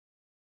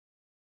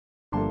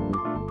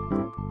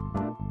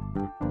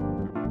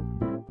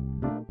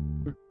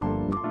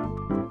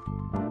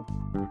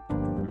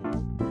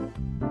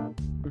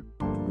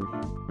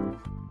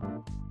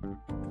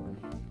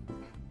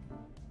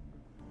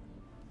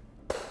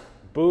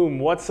Boom,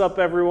 what's up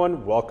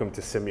everyone? Welcome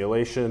to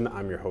Simulation.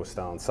 I'm your host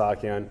Alan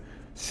Sakian.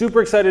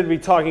 Super excited to be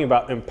talking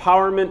about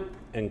empowerment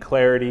and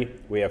clarity.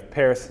 We have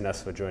Paris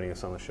Nesva joining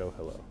us on the show.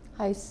 Hello.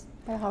 Hi,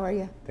 how are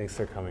you? Thanks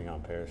for coming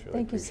on, Paris. Really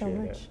Thank you so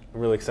appreciate much. it.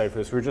 I'm really excited for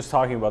this. We were just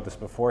talking about this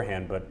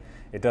beforehand, but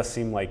it does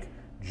seem like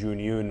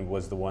Jun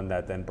was the one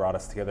that then brought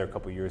us together a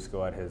couple years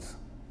ago at his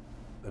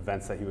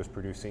events that he was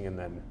producing, and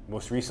then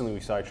most recently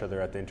we saw each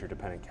other at the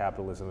Interdependent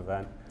Capitalism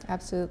event.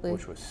 Absolutely.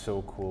 Which was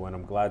so cool, and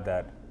I'm glad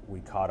that we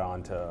caught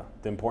on to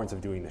the importance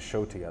of doing the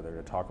show together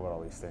to talk about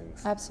all these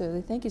things.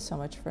 Absolutely. Thank you so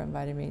much for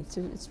inviting me.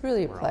 It's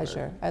really a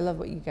pleasure. I love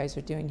what you guys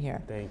are doing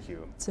here. Thank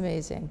you. It's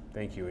amazing.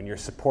 Thank you. And your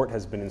support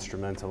has been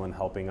instrumental in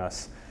helping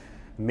us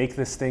make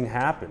this thing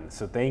happen.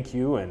 So thank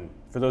you. And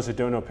for those who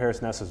don't know Paris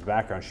Nesva's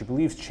background, she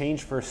believes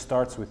change first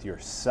starts with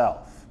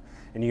yourself.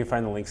 And you can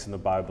find the links in the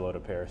bio below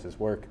to Paris's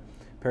work.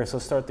 Paris,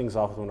 let's start things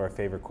off with one of our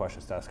favorite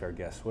questions to ask our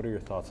guests. What are your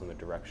thoughts on the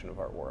direction of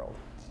our world?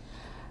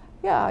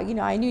 Yeah,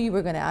 I knew you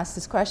were going to ask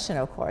this question,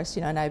 of course,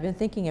 and I've been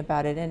thinking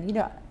about it.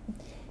 And,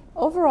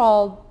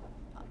 overall,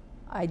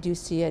 I do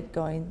see it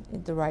going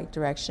in the right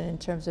direction in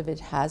terms of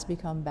it has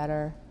become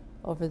better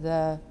over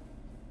the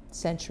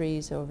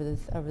centuries, over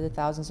the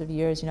thousands of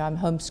years. I'm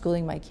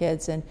homeschooling my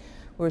kids, and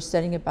we're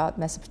studying about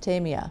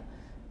Mesopotamia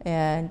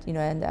and,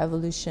 and the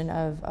evolution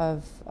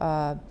of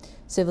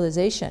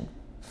civilization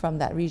from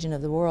that region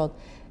of the world.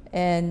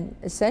 And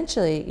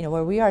essentially,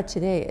 where we are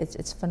today,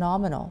 it's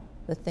phenomenal.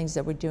 The things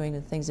that we're doing, the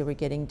things that we're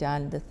getting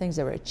done, the things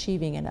that we're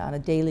achieving on a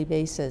daily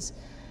basis.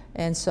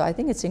 And so I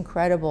think it's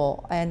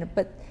incredible.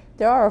 But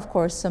there are, of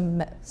course,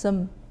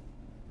 some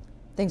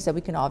things that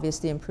we can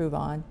obviously improve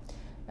on.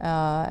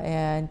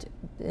 And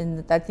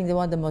I think that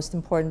one of the most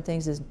important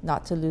things is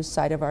not to lose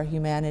sight of our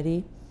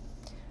humanity,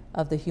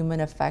 of the human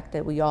effect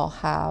that we all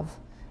have.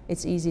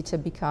 It's easy to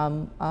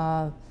become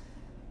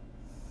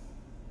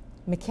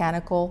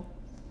mechanical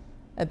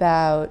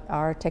about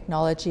our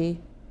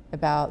technology,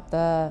 about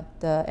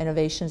the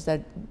innovations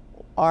that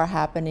are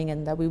happening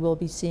and that we will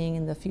be seeing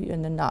in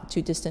the not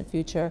too distant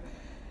future,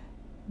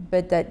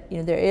 but that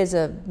there is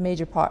a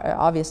major part.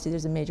 Obviously,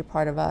 there's a major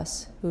part of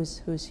us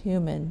who's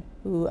human,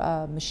 who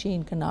a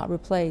machine cannot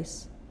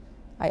replace.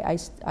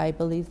 I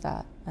believe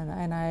that,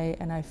 and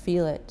I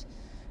feel it,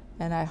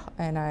 and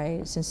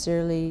I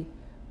sincerely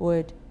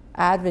would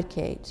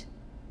advocate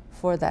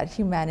for that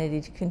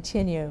humanity to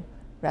continue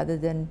rather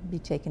than be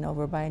taken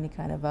over by any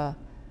kind of a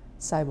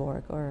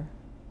cyborg or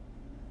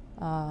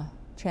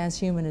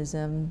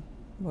transhumanism,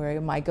 where it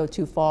might go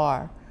too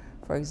far,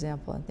 for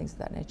example, and things of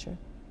that nature.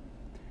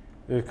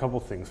 There's a couple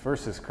things.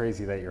 First, it's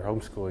crazy that you're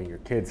homeschooling your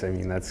kids. I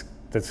mean,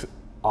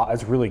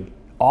 that's really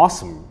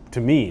awesome to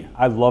me.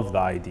 I love the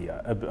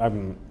idea.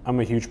 I'm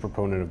a huge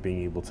proponent of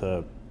being able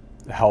to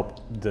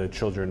help the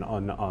children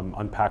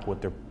unpack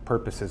what their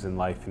purpose is in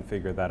life and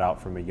figure that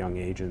out from a young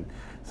age. And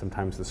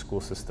sometimes the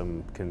school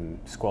system can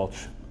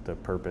squelch the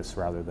purpose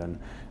rather than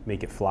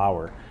make it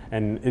flower.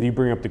 And you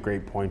bring up the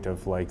great point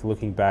of like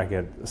looking back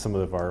at some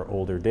of our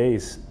older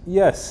days.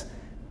 Yes,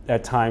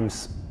 at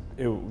times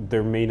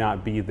there may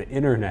not be the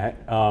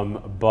internet,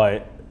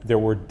 but there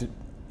were.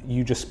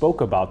 You just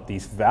spoke about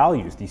these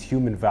values, these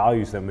human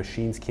values that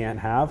machines can't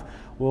have.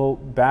 Well,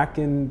 back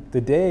in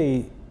the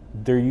day,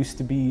 there used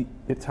to be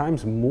at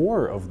times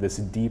more of this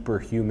deeper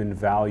human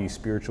value,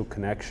 spiritual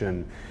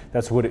connection.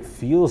 That's what it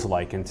feels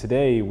like. And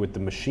today with the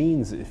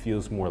machines, it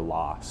feels more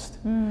lost.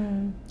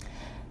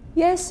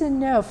 Yes and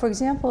no. For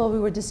example,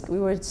 we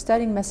were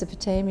studying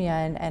Mesopotamia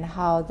and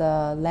how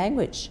the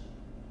language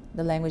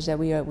that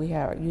we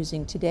are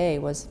using today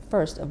was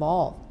first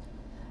evolved,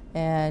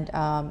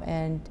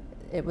 and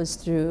it was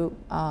through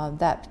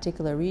that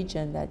particular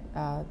region that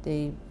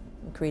they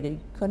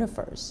created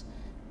conifers.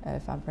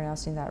 If I'm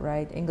pronouncing that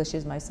right. English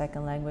is my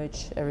second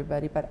language,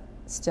 everybody, but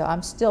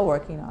I'm still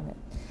working on it.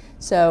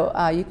 So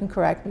you can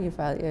correct me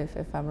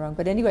if I'm wrong.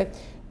 But anyway,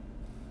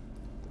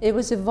 it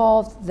was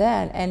evolved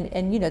then,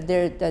 and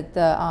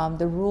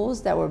the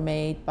rules that were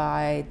made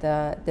by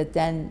the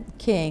then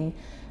king,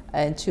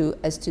 as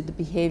to the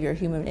behavior,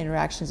 human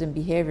interactions and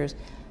behaviors,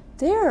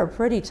 they're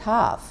pretty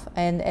tough.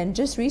 And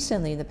just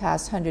recently, in the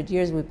past 100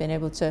 years, we've been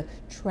able to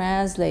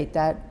translate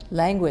that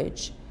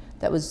language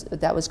that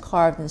was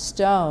carved in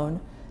stone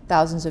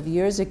thousands of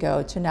years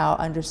ago to now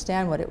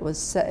understand what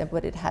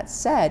it had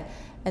said,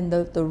 and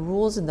the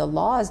rules and the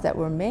laws that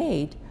were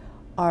made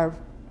are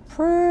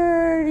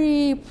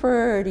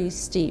pretty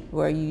steep.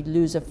 Where you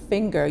lose a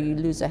finger, you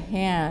lose a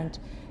hand,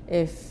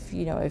 if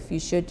you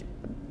should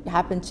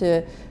happen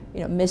to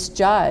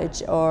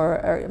misjudge or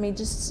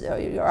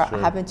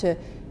happen to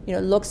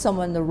look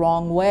someone the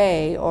wrong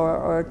way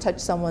or touch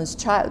someone's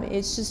child.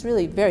 It's just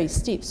really very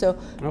steep. So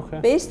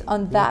based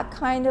on that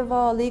kind of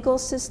a legal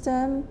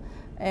system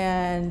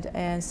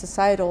and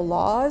societal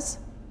laws,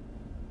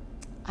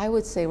 I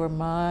would say we're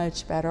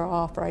much better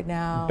off right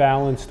now.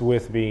 Balanced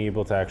with being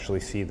able to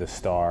actually see the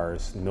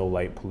stars, no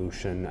light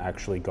pollution,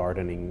 actually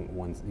gardening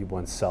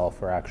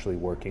oneself, or actually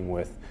working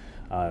with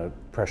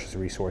precious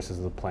resources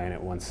of the planet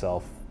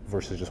oneself,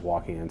 versus just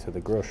walking into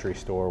the grocery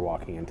store,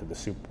 walking into the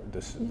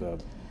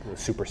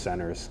super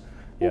centers.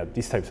 yeah,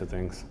 these types of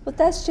things. But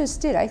that's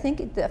just it. I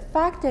think the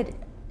fact that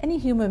any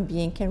human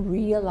being can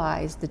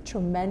realize the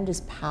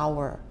tremendous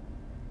power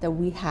that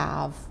we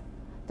have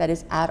that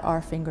is at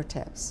our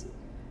fingertips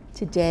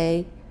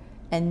today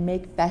and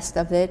make best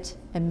of it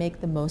and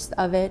make the most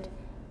of it,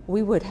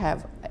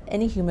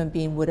 any human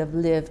being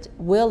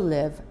will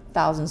live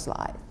thousands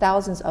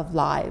of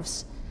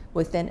lives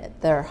within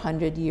their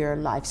 100-year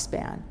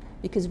lifespan,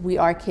 because we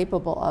are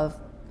capable of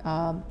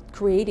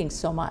creating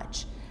so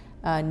much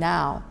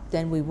now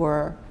than we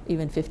were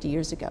even 50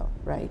 years ago,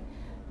 right?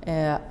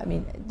 I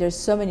mean, there's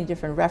so many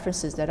different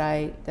references that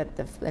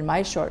in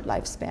my short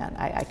lifespan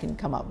I can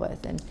come up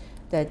with, and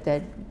that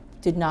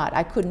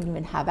I couldn't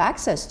even have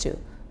access to,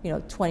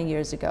 20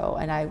 years ago,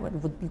 and I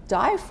would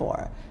die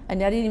for,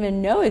 and I didn't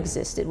even know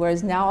existed.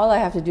 Whereas now all I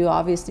have to do,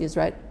 obviously, is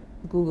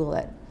Google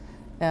it,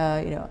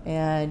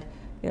 add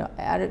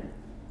it.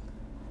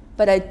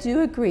 But I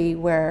do agree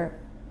where,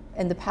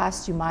 in the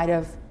past, you might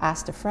have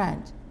asked a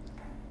friend.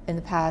 In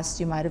the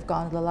past, you might have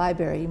gone to the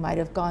library. You might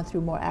have gone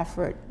through more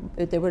effort.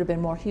 There would have been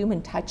more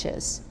human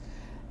touches,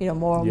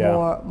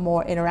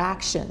 more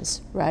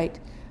interactions, right,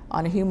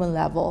 on a human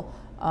level,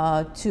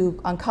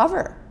 to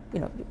uncover,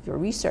 your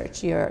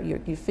research, your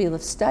field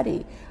of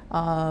study,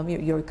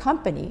 your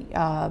company,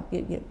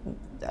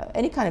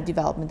 any kind of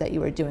development that you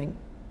were doing.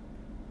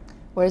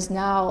 Whereas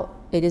now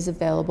it is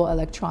available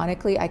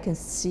electronically. I can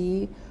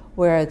see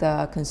where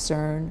the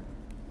concern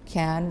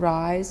can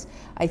rise.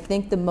 I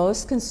think the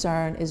most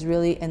concern is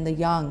really in the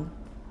young.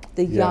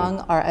 The young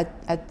are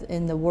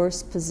in the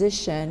worst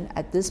position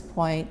at this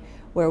point,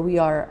 where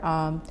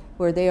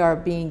where they are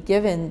being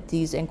given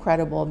these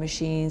incredible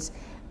machines,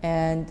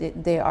 and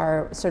they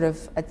are sort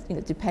of,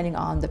 depending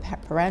on the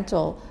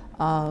parental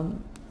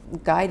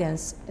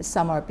guidance,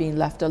 some are being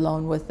left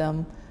alone with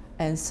them,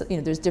 and so,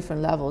 there's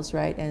different levels,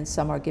 right? And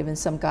some are given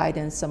some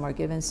guidance, some are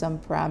given some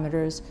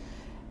parameters,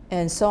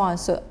 and so on.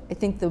 So I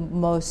think the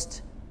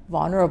most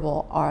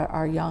vulnerable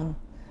are young,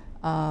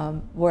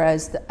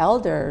 whereas the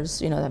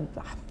elders,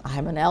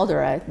 I'm an elder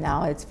right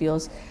now, it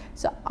feels,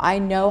 so I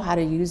know how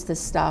to use this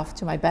stuff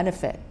to my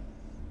benefit,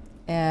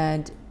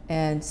 and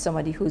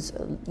somebody who's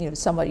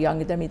somewhat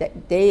younger than me,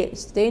 that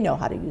they know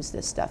how to use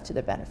this stuff to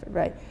their benefit,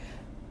 right?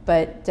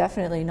 But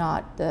definitely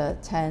not the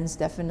 10s,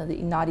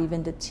 definitely not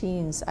even the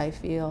teens, I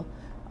feel.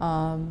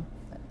 So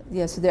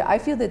I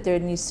feel that there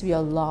needs to be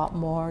a lot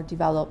more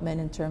development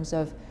in terms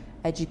of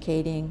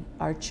educating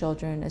our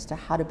children as to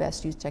how to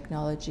best use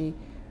technology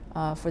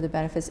for the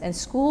benefits. And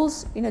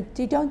schools,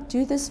 they don't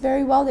do this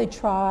very well. They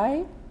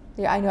try.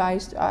 I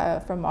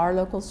know from our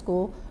local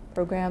school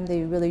program,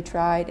 they really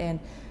tried. And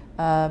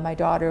my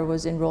daughter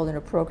was enrolled in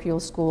a parochial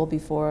school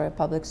before a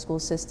public school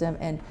system,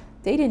 and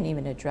they didn't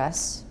even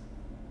address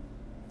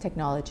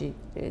technology.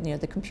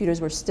 The computers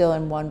were still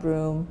in one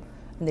room,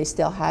 and they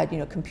still had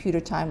computer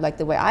time like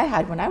the way I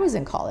had when I was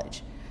in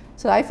college.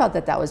 So I felt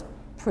that was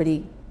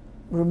pretty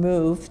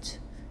removed.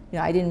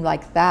 I didn't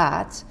like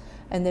that.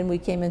 And then we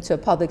came into a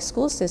public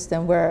school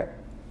system where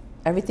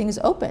everything is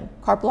open,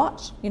 carte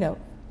blanche.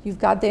 You've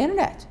got the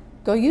internet,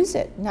 go use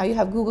it. Now you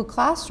have Google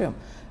Classroom.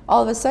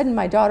 All of a sudden,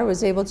 my daughter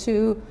was able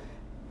to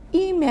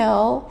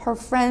email her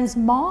friend's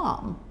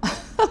mom,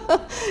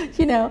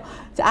 to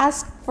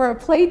ask for a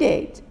play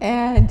date.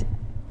 And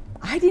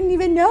I didn't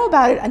even know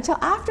about it until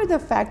after the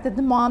fact, that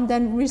the mom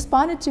then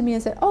responded to me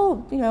and said,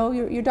 oh,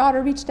 your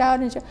daughter reached out,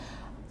 and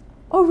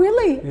oh,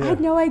 really? Yeah. I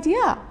had no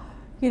idea.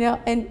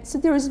 And so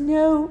there was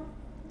no,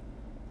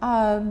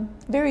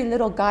 very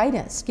little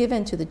guidance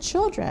given to the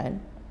children.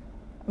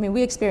 I mean,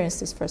 we experienced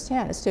this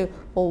firsthand as to,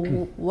 well,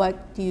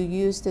 what do you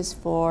use this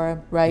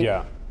for, right?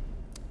 Yeah.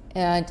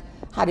 And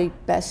how do you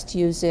best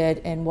use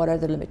it, and what are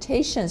the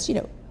limitations,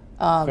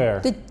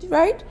 Fair.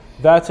 Right?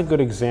 That's a good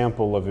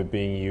example of it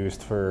being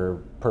used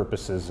for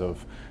purposes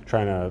of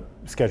trying to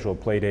schedule a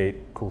play date,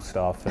 cool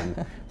stuff.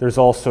 And there's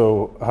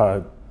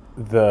also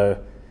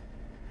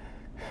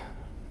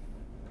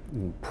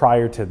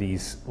prior to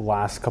these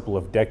last couple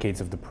of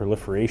decades of the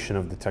proliferation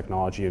of the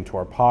technology into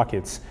our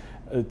pockets,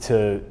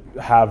 to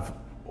have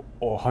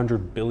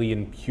 100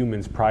 billion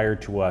humans prior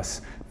to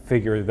us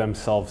figure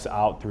themselves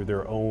out through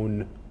their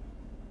own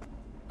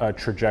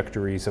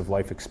trajectories of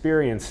life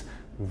experience,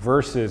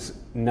 versus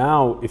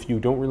now, if you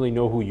don't really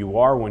know who you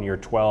are when you're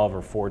 12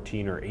 or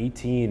 14 or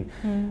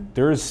 18,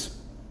 there's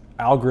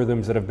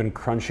algorithms that have been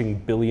crunching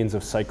billions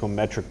of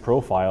psychometric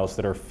profiles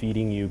that are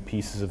feeding you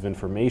pieces of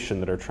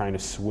information that are trying to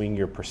swing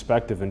your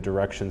perspective in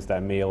directions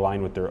that may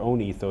align with their own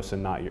ethos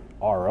and not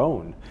our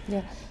own.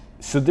 Yeah.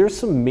 So there's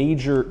some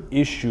major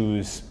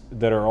issues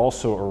that are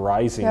also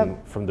arising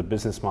from the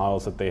business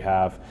models that they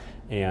have.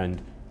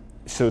 And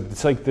so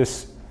it's like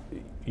this,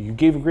 you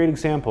gave a great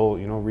example,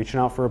 reaching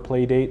out for a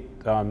play date,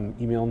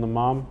 emailing the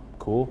mom,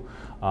 cool.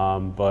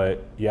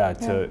 But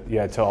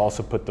to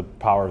also put the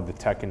power of the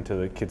tech into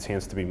the kids'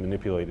 hands to be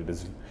manipulated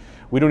is,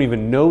 we don't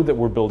even know that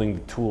we're building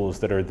the tools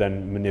that are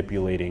then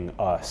manipulating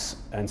us.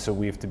 And so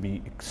we have to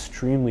be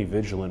extremely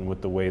vigilant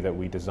with the way that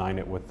we design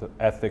it, with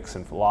ethics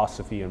and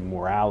philosophy and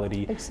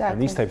morality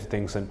and these types of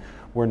things. And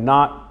we're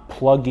not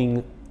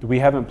plugging we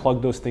haven't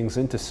plugged those things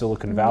into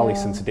Silicon Valley No.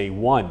 since day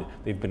one.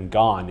 They've been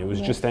gone. It was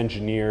Yeah. just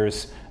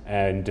engineers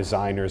and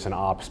designers and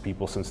ops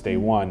people since day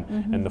one.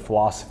 And the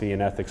philosophy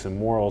and ethics and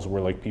morals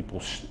were like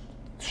people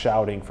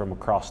shouting from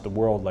across the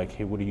world, like,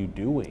 hey, what are you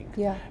doing?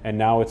 Yeah. And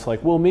now it's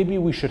like, well, maybe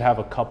we should have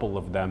a couple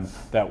of them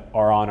that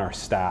are on our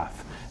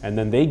staff. And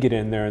then they get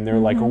in there and they're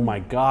like, oh my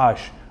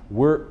gosh,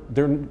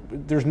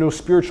 there's no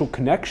spiritual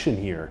connection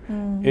here.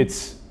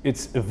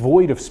 It's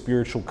void of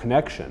spiritual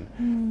connection.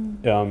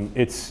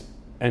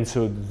 And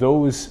so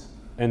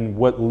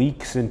what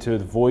leaks into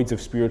the voids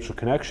of spiritual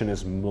connection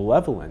is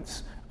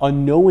malevolence,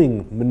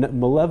 unknowing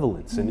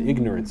malevolence and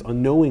ignorance,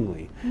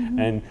 unknowingly.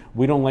 And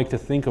we don't like to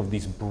think of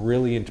these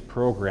brilliant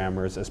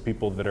programmers as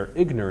people that are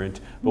ignorant,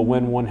 but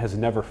when one has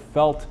never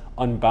felt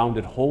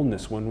unbounded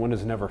wholeness, when one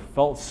has never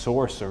felt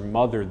source or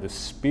mother, the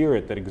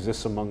spirit that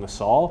exists among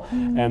us all,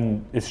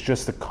 and it's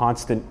just a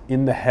constant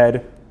in the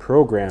head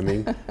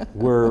programming,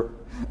 we're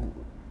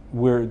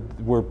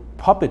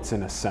puppets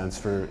in a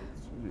sense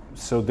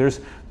so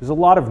there's a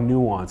lot of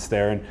nuance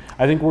there, and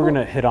I think we're going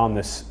to hit on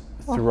this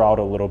throughout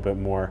a little bit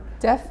more.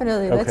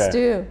 Definitely, let's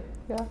do.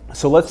 Yeah.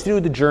 So let's do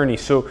the journey.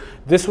 So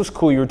this was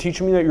cool. You were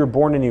teaching me that you were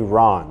born in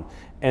Iran,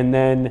 and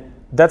then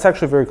that's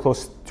actually very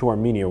close to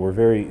Armenia. We're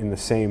very in the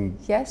same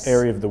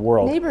area of the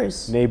world.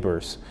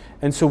 Neighbors.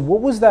 And so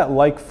what was that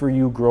like for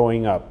you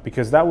growing up?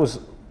 Because that was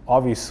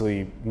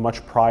obviously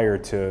much prior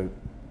to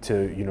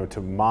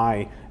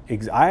my.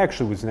 I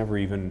actually was never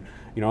even.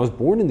 I was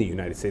born in the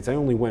United States. I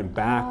only went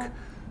back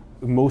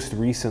most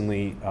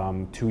recently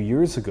 2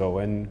 years ago,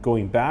 and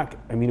going back,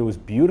 I mean, it was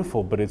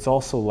beautiful, but it's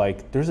also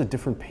like there's a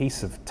different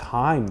pace of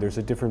time. There's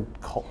a different,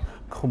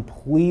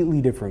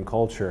 completely different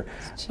culture.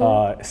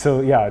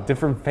 So yeah,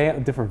 different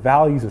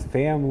values of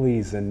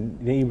families and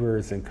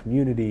neighbors and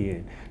community.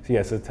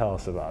 And so tell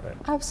us about it.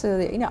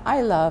 Absolutely.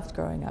 I loved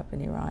growing up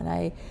in Iran.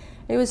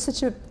 It was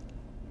such a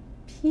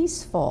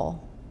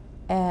peaceful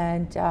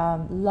and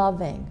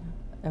loving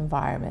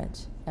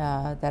environment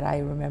that I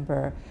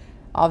remember.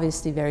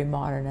 Obviously very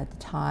modern at the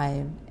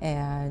time,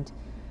 and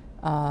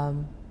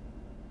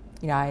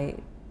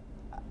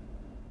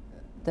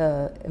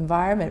the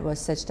environment was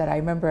such that I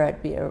remember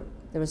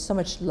there was so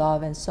much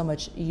love and so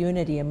much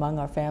unity among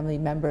our family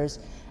members.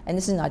 And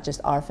this is not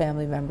just our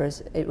family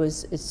members.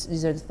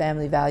 These are the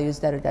family values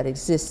that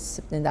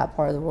exists in that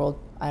part of the world.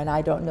 And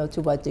I don't know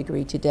to what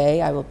degree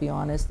today. I will be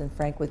honest and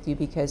frank with you,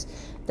 because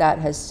that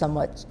has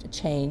somewhat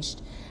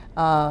changed.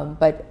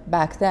 But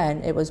back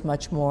then, it was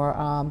much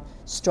more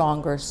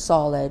stronger,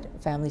 solid.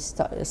 Families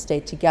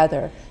stayed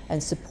together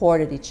and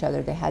supported each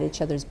other. They had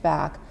each other's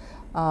back.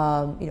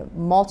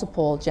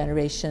 Multiple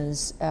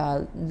generations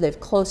lived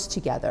close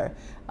together.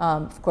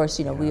 Of course,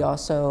 we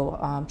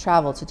also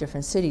traveled to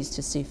different cities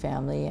to see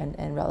family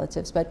and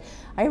relatives. But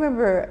I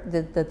remember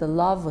that the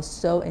love was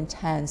so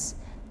intense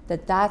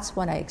that's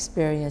when I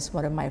experienced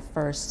one of my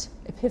first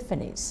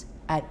epiphanies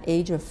at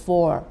age of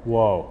 4.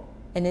 Whoa.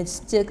 And it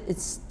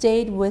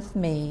stayed with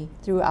me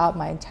throughout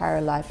my entire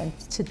life, and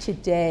to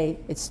today,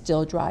 it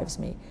still drives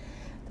me.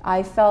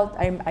 I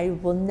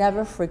will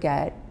never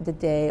forget the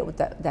day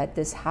that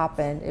this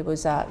happened. It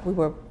was, we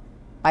were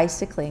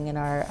bicycling in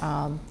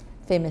our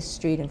famous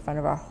street in front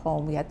of our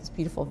home. We had this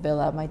beautiful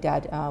villa. My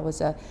dad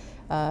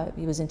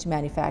he was into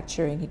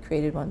manufacturing. He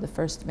created one of the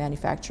first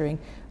manufacturing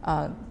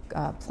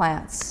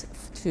plants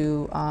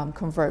to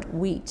convert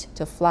wheat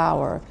to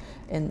flour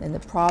in the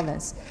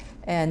province.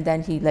 And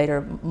then he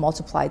later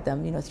multiplied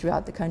them,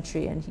 throughout the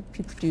country. And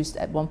he produced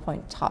at one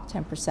point top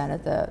 10%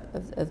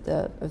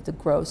 of the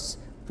gross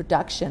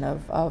production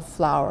of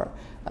flour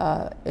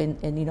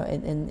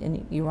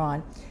in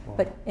Iran. Wow.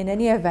 But in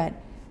any event,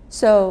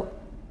 so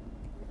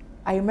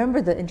I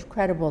remember the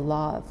incredible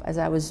love as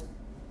I was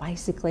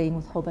bicycling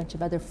with a whole bunch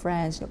of other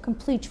friends.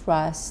 Complete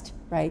trust,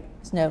 right?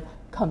 There's no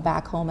come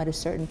back home at a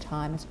certain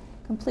time. It's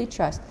complete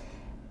trust,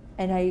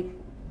 and I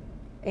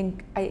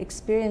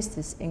experienced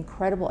this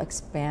incredible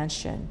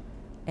expansion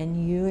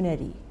and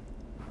unity.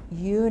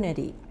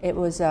 It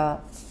was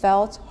a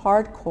felt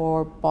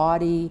hardcore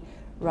body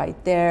right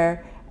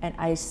there, and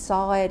I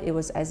saw it. It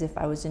was as if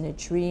I was in a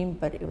dream,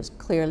 but it was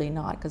clearly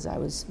not, because I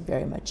was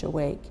very much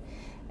awake.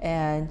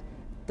 And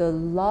the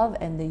love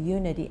and the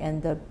unity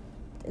and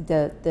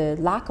the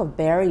lack of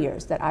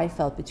barriers that I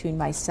felt between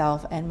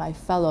myself and my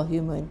fellow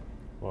human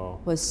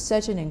was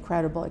such an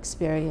incredible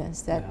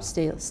experience that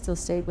still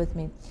stayed with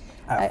me.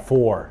 At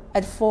 4.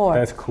 At 4.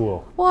 That's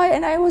cool. Well,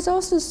 and I was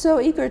also so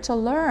eager to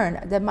learn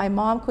that my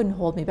mom couldn't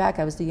hold me back.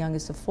 I was the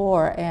youngest of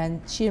 4,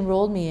 and she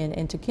enrolled me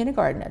into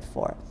kindergarten at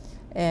 4.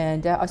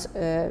 And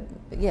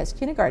yes,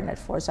 kindergarten at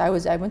 4. So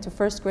I went to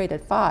first grade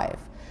at 5,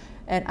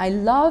 and I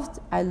loved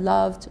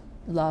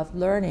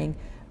learning.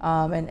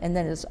 And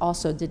then it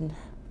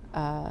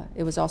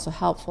was also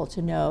helpful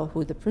to know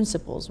who the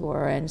principals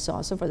were and so on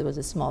and so forth. It was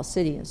a small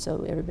city, and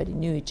so everybody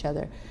knew each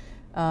other.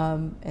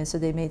 And so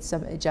they made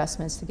some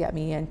adjustments to get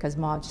me in, because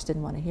Mom just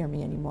didn't want to hear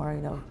me anymore,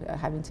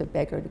 having to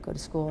beg her to go to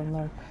school and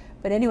learn.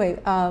 But anyway,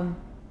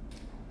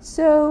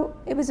 so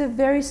it was a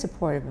very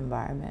supportive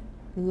environment.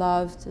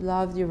 Loved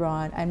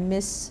Iran. I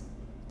miss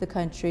the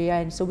country.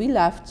 And so we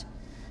left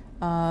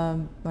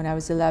when I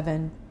was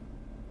 11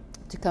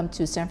 to come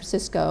to San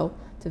Francisco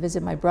to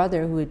visit my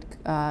brother who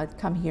had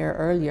come here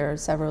earlier,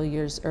 several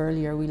years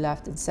earlier. We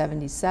left in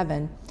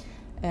 '77,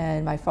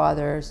 and my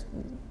father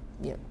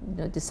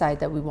decided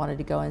that we wanted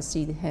to go and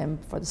see him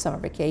for the summer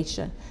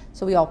vacation.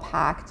 So we all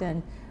packed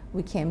and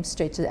we came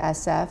straight to the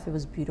SF. It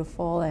was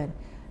beautiful,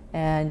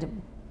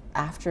 and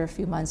after a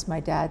few months,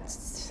 my dad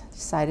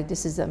decided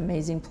this is an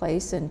amazing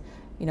place, and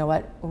you know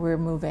what, we're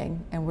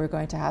moving, and we're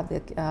going to have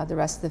the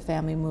rest of the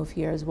family move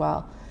here as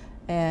well.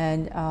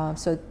 And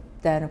so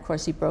then, of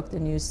course, he broke the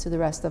news to the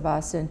rest of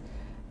us.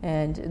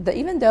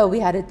 Even though we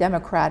had a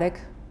democratic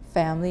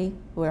family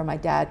where my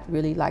dad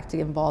really liked to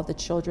involve the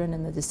children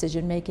in the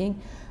decision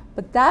making,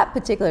 but that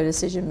particular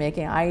decision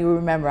making, I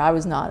remember I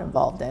was not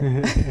involved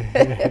in.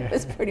 It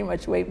was pretty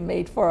much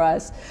made for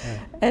us. Yeah.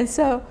 And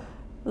so,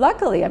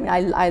 luckily, I mean,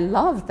 I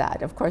love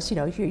that. Of course,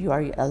 here you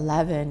are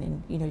 11,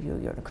 and you're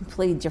in a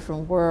completely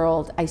different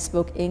world. I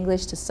spoke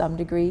English to some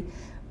degree,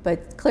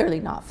 but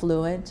clearly not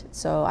fluent.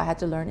 So I had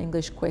to learn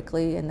English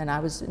quickly, and then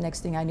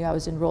next thing I knew, I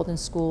was enrolled in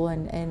school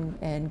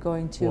and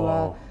going to.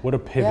 Wow, what a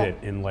pivot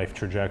in life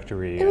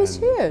trajectory! It was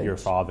huge. Your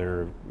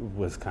father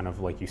was kind of,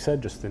 like you said,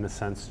 just in a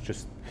sense,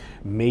 just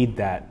made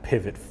that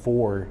pivot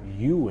for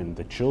you and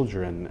the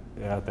children.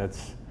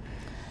 That's.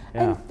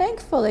 Yeah. And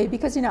thankfully,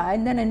 because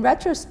and then in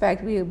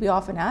retrospect, we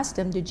often asked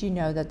him, did you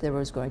know that there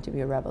was going to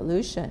be a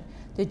revolution?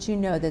 Did you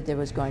know that there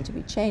was going to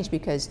be change?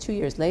 Because 2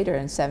 years later,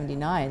 in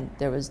 '79,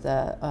 there was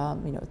the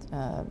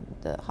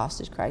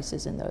hostage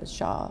crisis, and the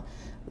Shah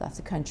left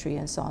the country,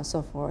 and so on and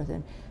so forth,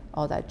 and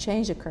all that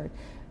change occurred.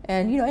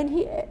 And and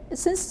he,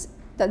 since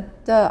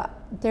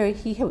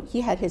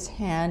he had his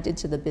hand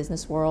into the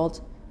business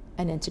world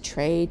and into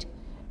trade,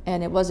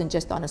 and it wasn't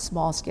just on a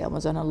small scale; it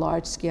was on a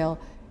large scale.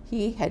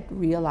 He had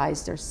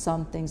realized there's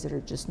some things that are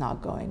just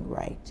not going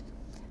right,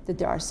 that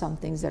there are some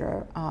things that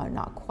are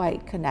not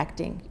quite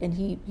connecting. And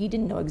he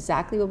didn't know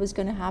exactly what was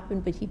going to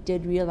happen, but he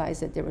did realize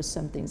that there were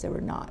some things that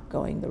were not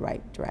going the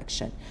right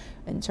direction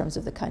in terms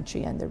of the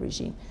country and the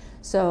regime.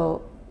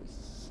 So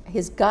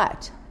his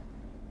gut,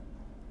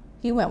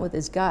 he went with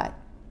his gut,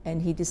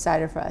 and he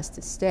decided for us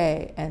to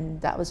stay. And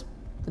that was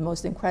the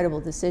most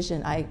incredible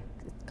decision. I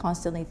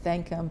constantly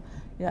thank him.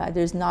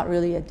 There's not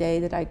really a day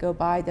that I go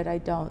by that I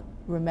don't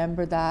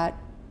remember that,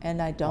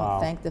 and I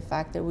don't thank the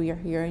fact that we are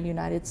here in the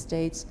United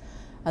States.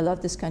 I love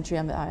this country.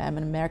 I'm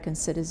an American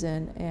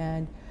citizen,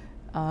 and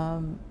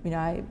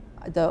I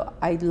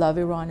love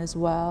Iran as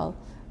well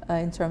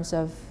in terms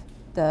of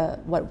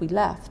what we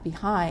left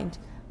behind.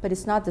 But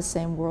it's not the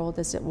same world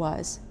as it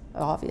was,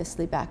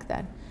 obviously, back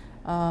then.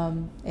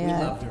 And we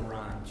love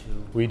Iran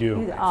too. We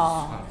do.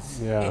 Oh.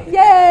 Yeah.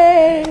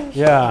 Yay!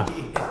 Yeah.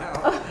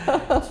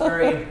 It's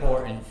very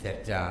important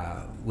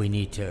that we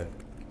need to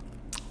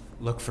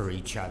look for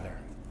each other.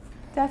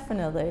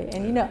 Definitely,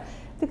 and the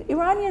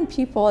Iranian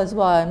people as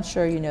well. I'm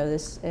sure you know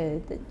this.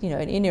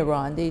 In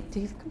Iran,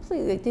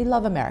 they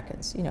love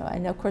Americans.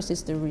 And of course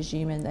it's the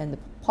regime and the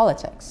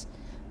politics.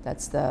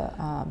 That's the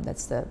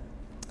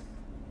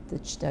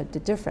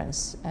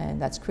difference,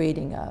 and that's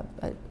creating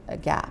a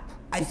gap.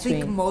 I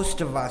think most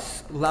of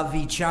us love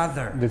each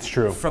other. That's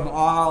true. From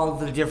all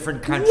the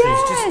different countries.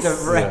 Yes.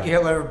 Just the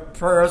regular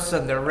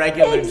person, the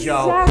regular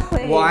Joe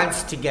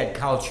wants to get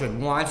cultured,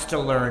 wants to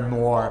learn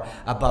more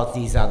about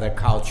these other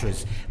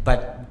cultures.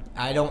 But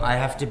I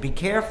have to be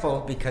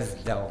careful because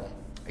they'll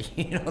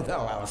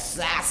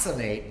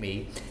assassinate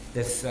me.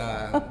 This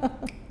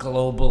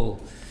global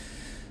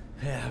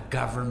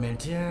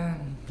government,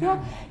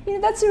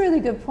 that's a really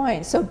good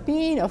point. So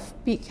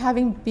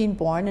having been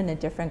born in a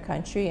different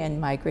country and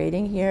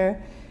migrating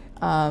here,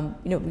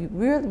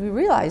 we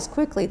realized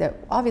quickly that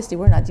obviously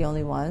we're not the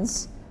only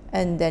ones.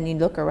 And then you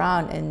look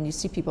around and you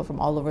see people from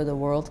all over the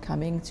world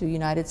coming to the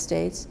United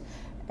States,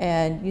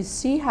 and you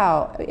see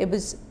how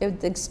the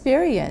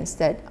experience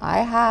that I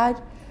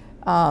had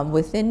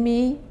within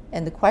me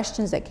and the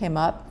questions that came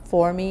up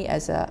for me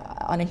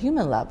on a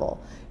human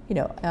level,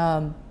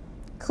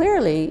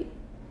 clearly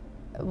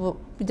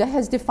that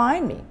has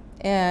defined me,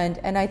 and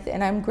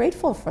I'm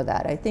grateful for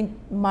that. I think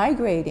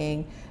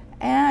migrating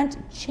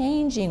and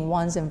changing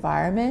one's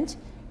environment,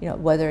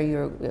 whether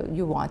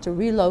you want to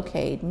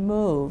relocate,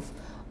 move,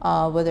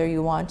 whether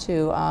you want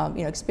to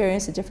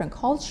experience a different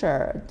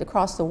culture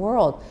across the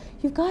world,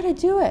 you've got to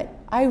do it.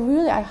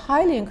 I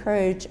highly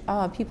encourage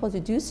people to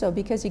do so,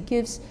 because it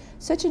gives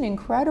such an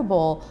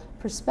incredible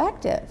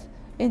perspective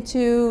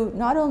into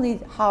not only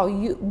how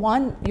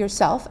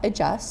yourself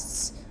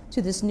adjusts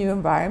to this new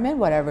environment,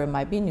 whatever it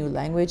might be, new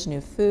language, new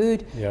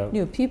food,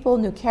 new people,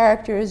 new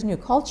characters, new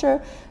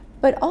culture,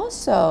 but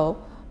also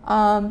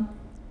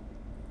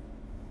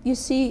you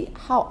see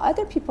how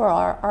other people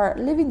are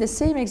living the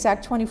same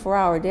exact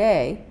 24-hour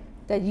day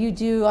that you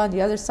do on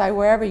the other side,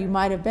 wherever you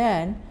might have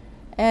been,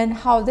 and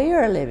how they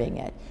are living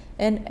it.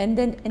 And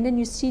then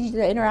you see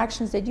the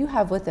interactions that you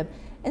have with them.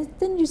 And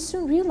then you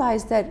soon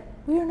realize that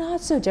we are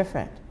not so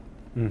different.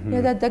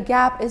 Mm-hmm. That the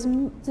gap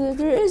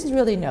there is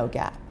really no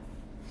gap.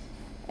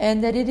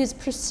 And that it is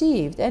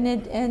perceived, and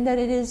that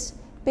it is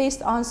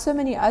based on so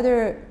many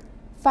other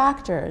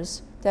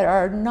factors that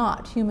are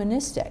not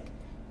humanistic.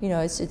 You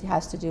know, it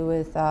has to do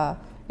with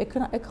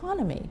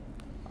economy,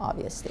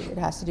 obviously. It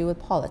has to do with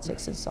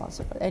politics and so on and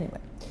so forth. Anyway.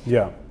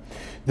 Yeah.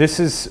 This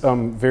is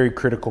very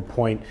critical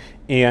point,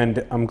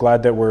 and I'm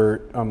glad that we're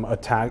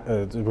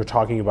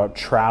talking about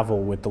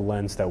travel with the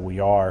lens that we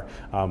are,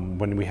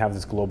 when we have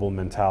this global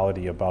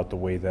mentality about the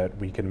way that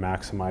we can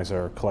maximize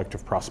our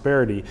collective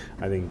prosperity.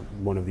 I think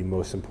one of the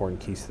most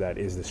important keys to that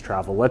is this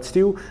travel. Let's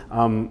do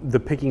the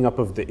picking up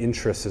of the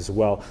interests as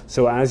well.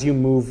 So as you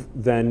move,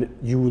 then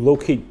you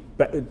locate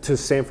to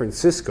San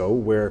Francisco,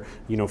 where,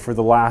 you know, for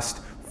the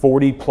last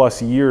 40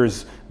 plus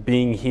years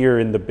being here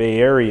in the Bay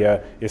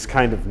Area is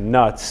kind of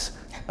nuts,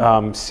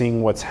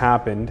 seeing what's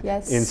happened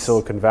in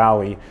Silicon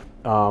Valley.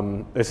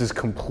 This is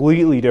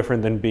completely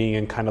different than being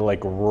in kind of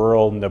like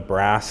rural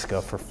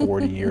Nebraska for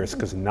 40 years,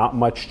 because not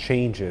much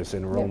changes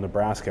in rural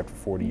Nebraska after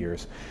 40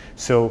 years.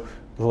 So,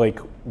 like,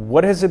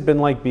 what has it been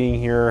like being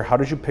here? How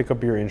did you pick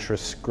up your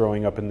interests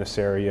growing up in this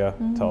area?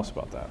 Tell us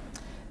about that.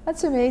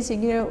 That's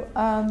amazing. You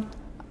know,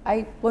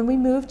 when we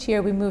moved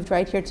here, we moved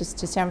right here to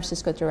San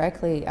Francisco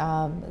directly.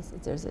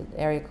 There's an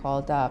area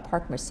called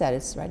Park Merced.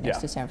 It's right next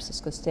to San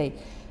Francisco State.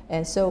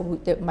 And so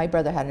my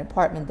brother had an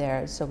apartment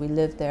there, so we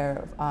lived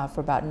there for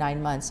about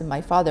 9 months. And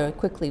my father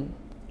quickly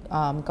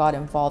got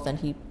involved, and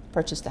he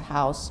purchased a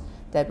house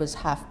that was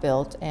half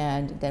built,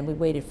 and then we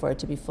waited for it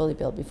to be fully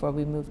built before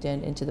we moved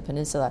into the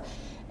peninsula.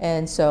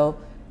 And so,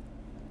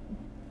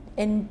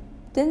 and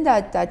then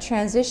that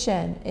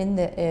transition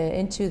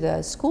into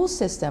the school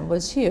system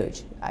was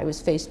huge. I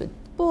was faced with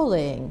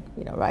bullying,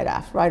 you know, right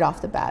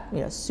off the bat.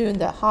 You know, soon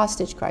the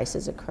hostage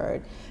crisis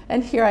occurred,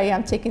 and here I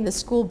am taking the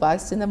school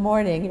bus in the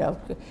morning, you know,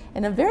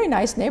 in a very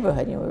nice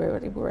neighborhood. You know,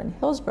 we were in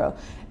Hillsborough,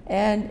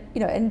 and you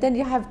know, and then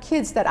you have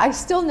kids that I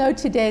still know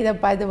today. That,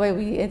 by the way,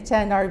 we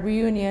attend our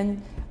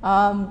reunion.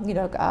 You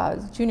know,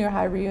 junior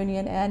high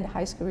reunion and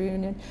high school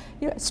reunion,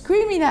 you know,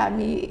 screaming at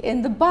me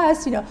in the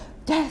bus, you know,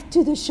 death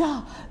to the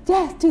Shah,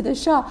 death to the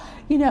Shah,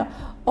 you know,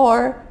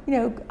 or, you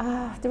know,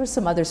 there were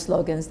some other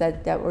slogans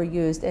that were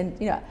used. And,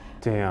 you know,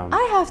 damn.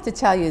 I have to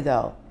tell you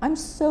though, I'm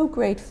so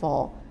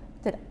grateful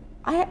that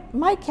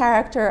my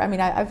character, I mean,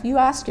 if you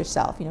ask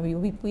yourself, you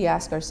know, we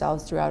ask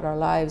ourselves throughout our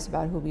lives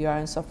about who we are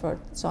and so forth,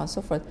 so on and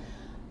so forth.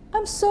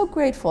 I'm so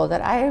grateful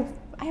that I've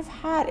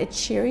had a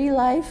cheery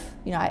life,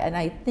 you know, and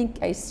I think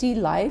I see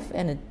life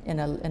in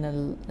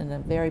a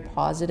very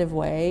positive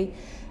way,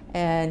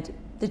 and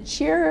the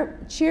cheer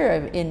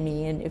in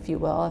me, and if you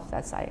will, if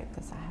that's a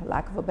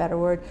lack of a better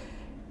word,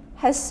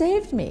 has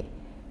saved me.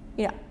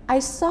 You know, I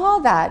saw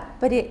that,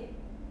 but you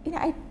know,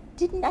 I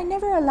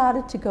never allowed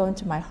it to go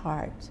into my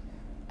heart.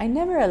 I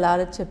never allowed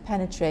it to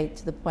penetrate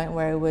to the point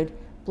where it would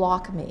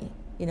block me,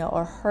 you know,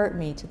 or hurt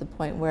me to the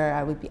point where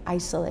I would be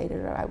isolated,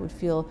 or I would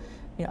feel,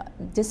 you know,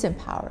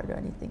 disempowered or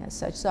anything as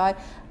such. So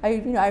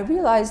I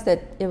realized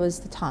that it was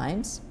the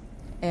times,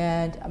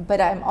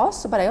 but I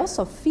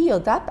also feel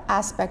that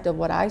aspect of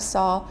what I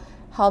saw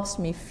helps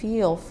me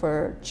feel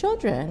for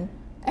children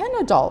and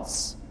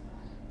adults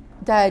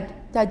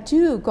that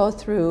do go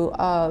through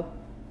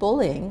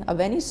bullying of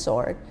any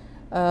sort,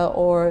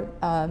 or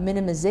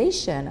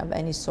minimization of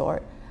any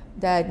sort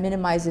that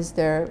minimizes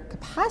their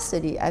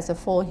capacity as a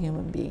full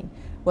human being,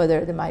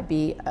 whether they might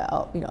be,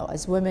 you know,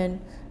 as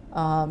women,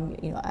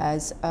 you know,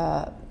 as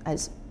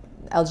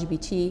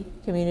LGBT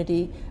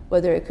community,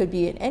 whether it could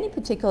be in any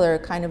particular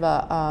kind of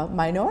a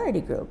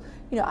minority group.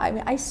 You know, I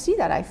mean, I see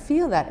that, I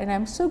feel that, and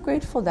I'm so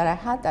grateful that I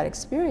had that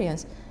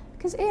experience,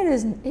 because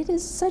it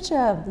is such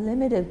a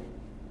limited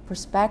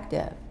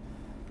perspective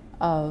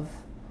of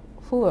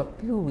who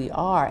we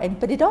are,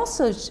 but it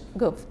also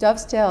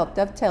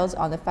dovetails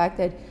on the fact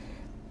that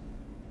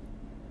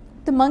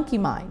the monkey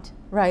mind,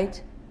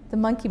 right? The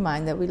monkey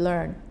mind that we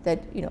learn,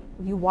 that, you know,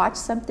 you watch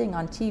something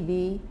on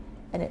TV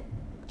and it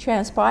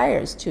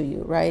transpires to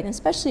you, right? And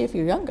especially if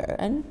you're younger,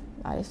 and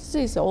I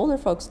see some older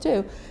folks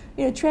too,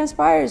 you know,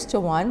 transpires to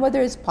one,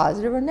 whether it's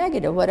positive or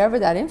negative, whatever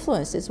that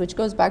influence is, which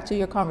goes back to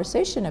your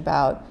conversation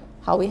about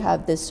how we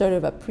have this sort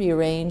of a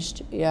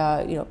prearranged, you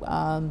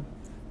know,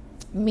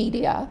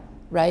 media,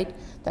 right,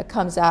 that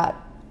comes at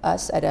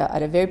us at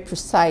a very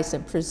precise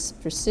and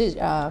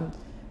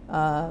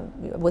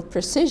with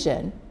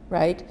precision,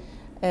 right?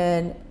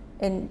 And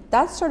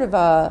that's sort of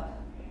a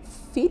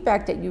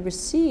feedback that you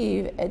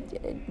receive.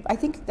 I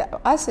think that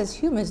us as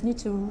humans need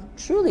to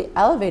truly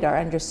elevate our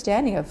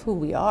understanding of who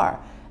we are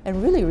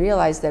and really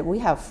realize that we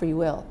have free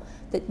will.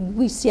 That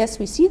we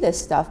see this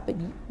stuff, but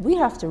we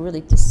have to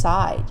really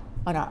decide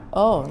on our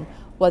own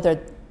whether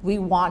we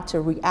want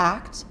to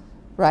react,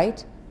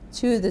 right,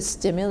 to the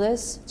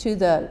stimulus, to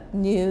the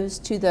news,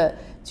 to the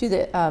you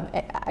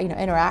know,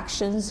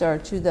 interactions, or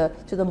to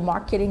the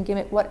marketing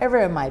gimmick, whatever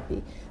it might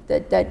be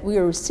that we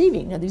are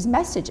receiving, you know, these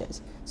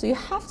messages. So you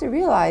have to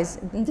realize,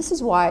 and this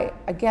is why,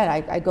 again,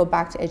 I go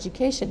back to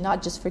education,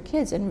 not just for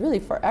kids, and really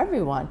for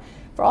everyone,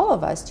 for all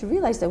of us, to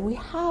realize that we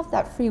have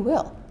that free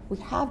will, we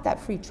have that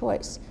free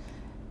choice.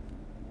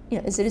 You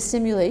know, is it a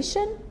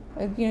simulation?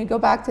 You know, go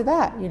back to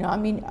that. You know, I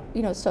mean,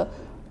 you know, so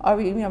Are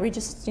we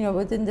just,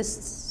 within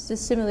this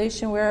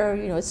simulation where,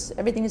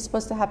 everything is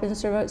supposed to happen in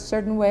a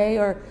certain way,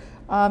 or,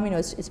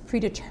 it's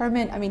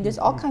predetermined? I mean, there's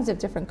all kinds of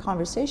different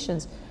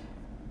conversations.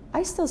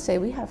 I still say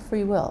we have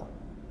free will.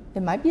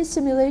 It might be a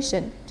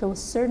simulation to a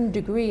certain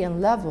degree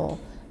and level,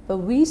 but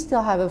we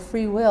still have a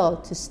free will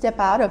to step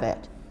out of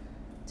it,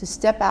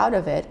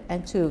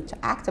 and to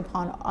act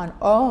upon our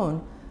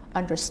own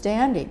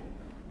understanding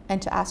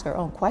and to ask our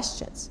own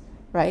questions,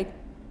 right?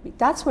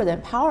 That's where the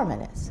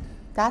empowerment is.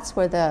 That's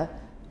where the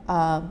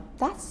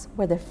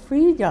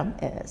freedom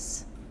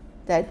is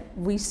that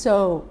we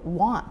so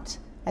want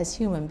as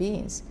human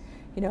beings.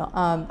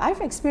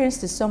 I've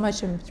experienced this so much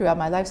throughout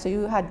my life. So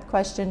you had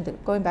questioned,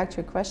 going back to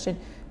your question,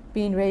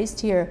 being raised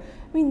here.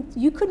 I mean,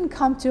 you couldn't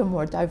come to a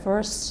more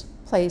diverse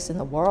place in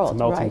the world, it's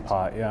a melting right?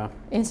 pot, yeah.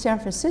 In San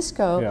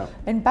Francisco, yeah.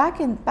 And back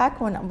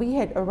when we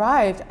had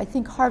arrived, I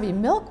think Harvey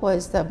Milk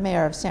was the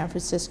mayor of San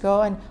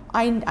Francisco, and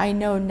I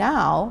know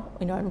now,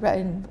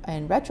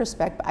 in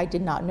retrospect, but I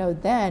did not know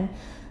then,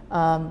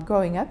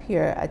 growing up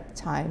here at the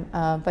time.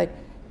 But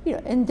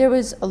and there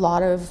was a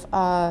lot of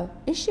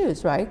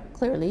issues, right?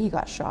 Clearly, he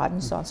got shot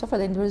and so on and so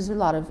forth, and there was a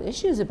lot of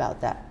issues about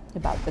that,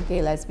 about the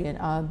gay lesbian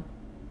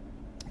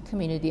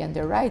community and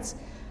their rights,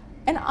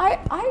 and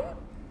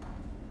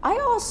I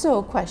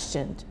also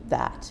questioned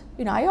that.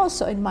 I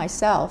also in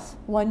myself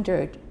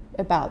wondered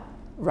about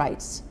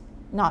rights,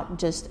 not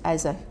just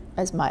as a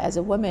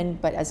woman,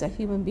 but as a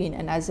human being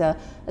and as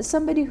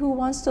somebody who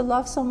wants to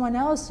love someone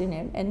else.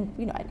 And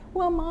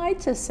who am I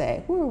to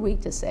say? Who are we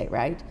to say,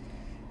 right?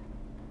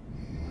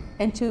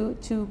 And to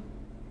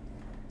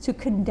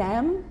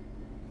condemn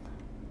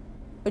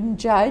and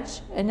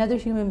judge another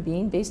human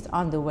being based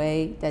on the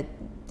way that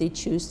they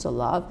choose to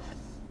love.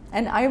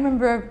 And I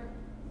remember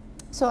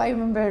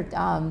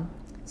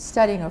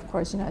studying, of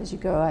course, as you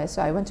go.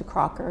 So I went to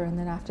Crocker, and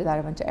then after that I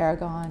went to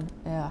Aragon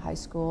High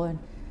School, and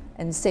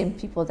the same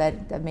people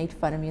that made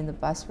fun of me in the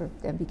bus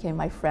then became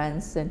my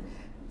friends, and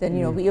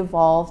then we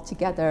evolved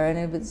together, and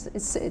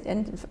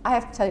and I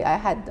have to tell you,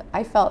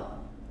 I felt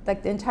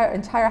like the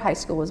entire high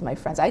school was my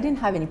friends. I didn't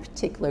have any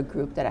particular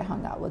group that I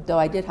hung out with, though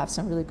I did have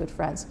some really good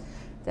friends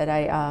that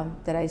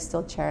I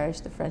still cherish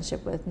the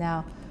friendship with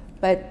now.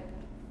 But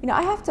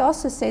I have to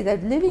also say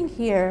that living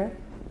here,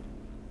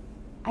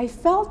 I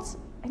felt,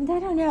 and I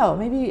don't know,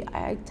 maybe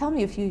tell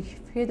me if you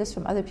hear this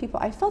from other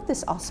people, I felt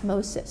this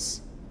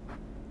osmosis.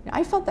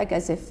 I felt like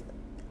as if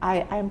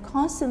I'm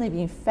constantly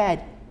being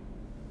fed,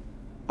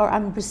 or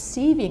I'm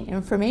receiving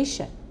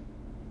information.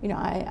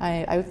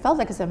 I felt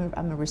like as I'm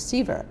a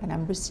receiver, and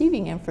I'm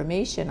receiving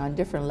information on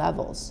different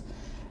levels.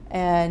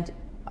 And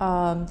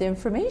the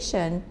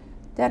information,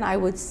 then I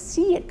would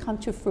see it come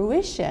to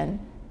fruition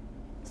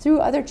through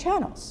other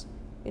channels.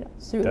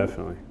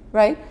 Definitely.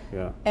 Right?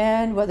 Yeah.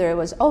 And whether it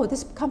was,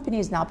 this company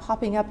is now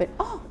popping up, and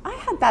I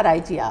had that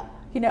idea,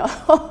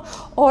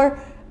 or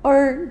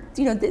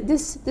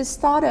this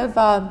thought of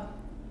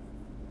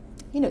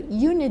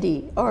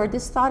unity, or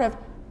this thought of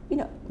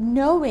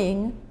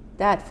knowing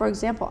that, for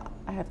example,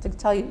 I have to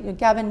tell you,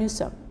 Gavin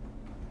Newsom,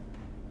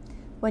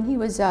 when he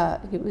was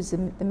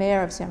the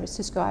mayor of San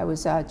Francisco, I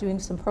was doing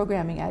some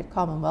programming at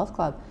Commonwealth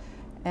Club,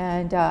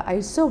 and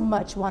I so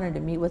much wanted to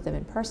meet with him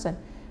in person.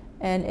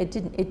 And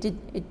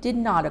it did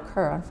not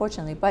occur,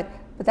 unfortunately, but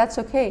that's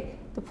okay.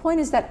 The point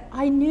is that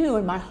I knew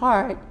in my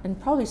heart, and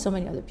probably so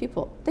many other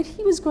people, that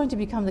he was going to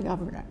become the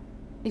governor.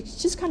 You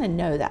just kind of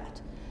know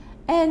that,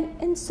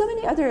 and so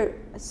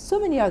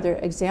many other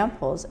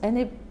examples, and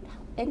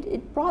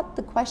it brought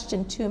the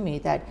question to me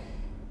that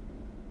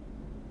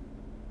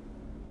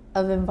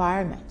of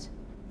environment,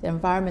 the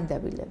environment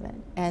that we live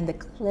in, and the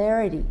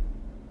clarity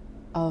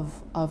of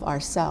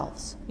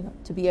ourselves,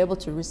 to be able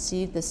to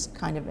receive this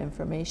kind of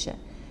information.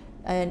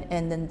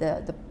 And then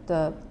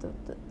the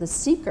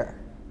seeker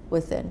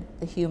within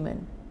the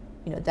human,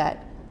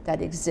 that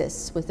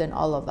exists within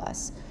all of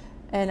us,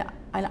 and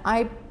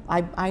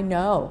I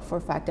know for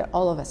a fact that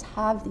all of us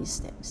have these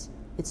things.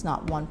 It's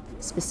not one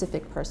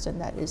specific person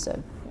that is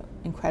an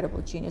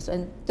incredible genius,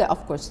 and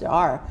of course there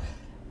are,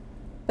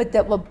 but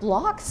that what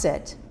blocks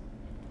it,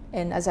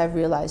 and as I've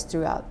realized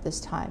throughout this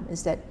time,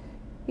 is that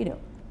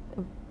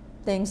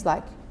things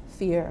like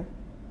fear,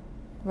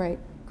 right,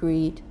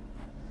 greed.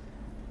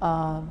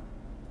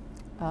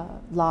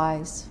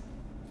 Lies,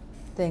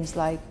 things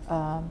like,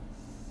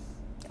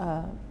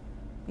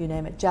 you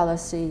name it,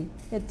 jealousy.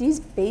 These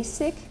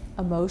basic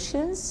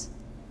emotions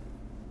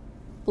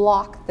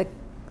block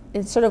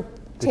and sort of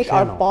take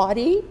channel. our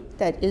body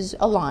that is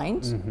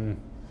aligned,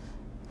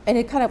 and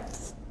it kind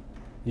of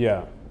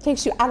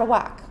takes you out of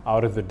whack.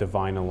 Out of the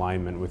divine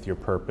alignment with your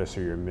purpose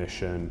or your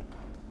mission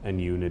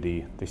and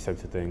unity, these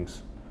types of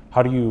things.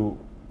 How do you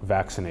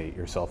vaccinate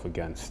yourself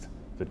against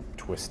the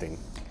twisting?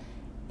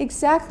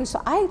 Exactly.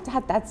 So I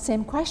had that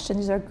same question.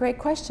 These are great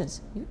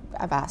questions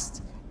I've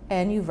asked,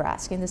 and you've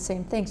asking the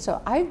same thing.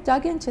 So I've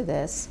dug into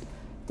this.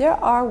 There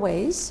are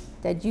ways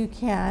that you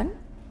can,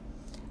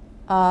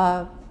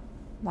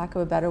 lack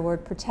of a better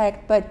word,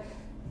 protect, but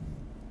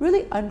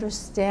really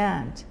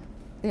understand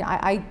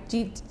I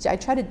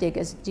try to dig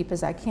as deep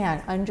as I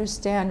can,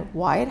 understand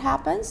why it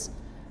happens,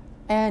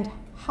 and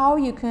how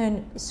you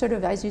can sort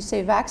of, as you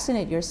say,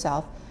 vaccinate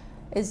yourself.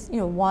 Is,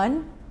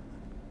 one,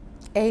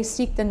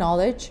 seek the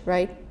knowledge,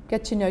 right?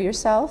 Get to know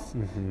yourself,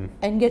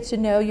 and get to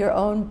know your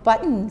own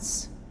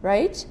buttons,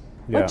 right?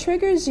 Yeah. What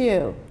triggers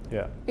you?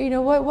 Yeah.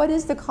 What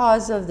is the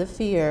cause of the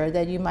fear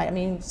that you might? I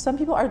mean, some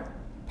people are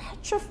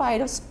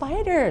petrified of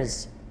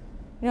spiders.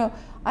 Or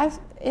of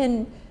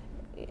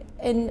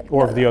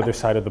the other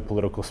side of the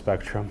political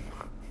spectrum.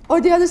 Or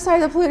the other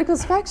side of the political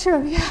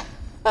spectrum, yeah.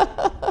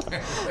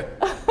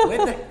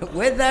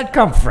 Where'd that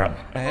come from?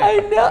 I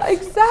know,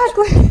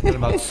 exactly. Talking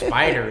about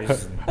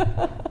spiders.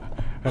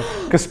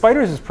 Because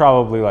spiders is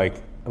probably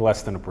like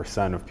less than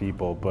 1% of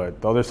people,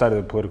 but the other side of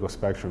the political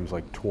spectrum is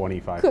like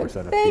 25% of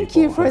people. Thank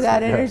you for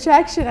that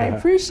interjection. I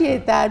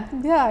appreciate that.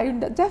 Yeah,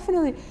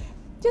 definitely.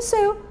 Just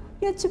so,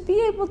 to be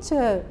able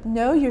to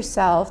know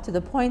yourself to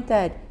the point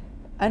that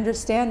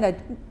understand that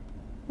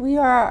we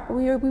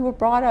were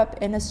brought up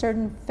in a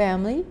certain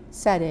family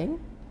setting.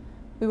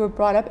 We were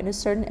brought up in a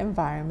certain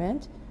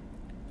environment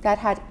that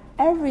had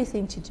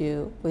everything to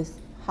do with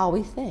how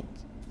we think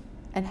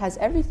and has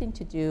everything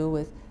to do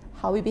with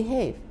how we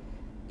behave.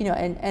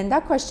 And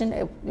that question,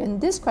 and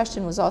this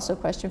question was also a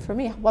question for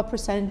me. What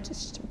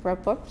percentage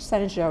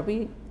are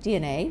we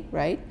DNA,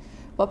 right?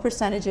 What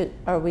percentage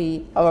are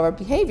we of our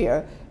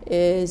behavior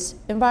is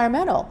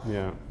environmental?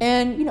 Yeah.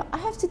 And I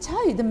have to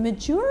tell you, the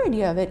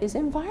majority of it is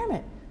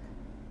environment.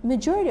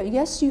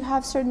 Yes, you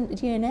have certain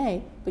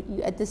DNA, but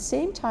at the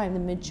same time, the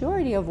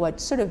majority of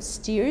what sort of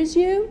steers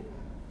you,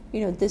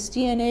 this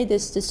DNA,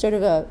 this sort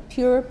of a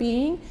pure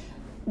being,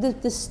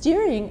 the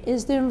steering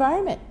is the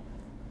environment.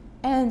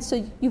 And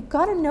so you've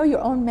got to know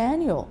your own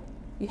manual.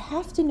 You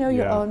have to know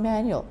your own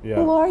manual. Yeah.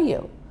 Who are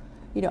you?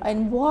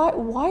 And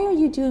why are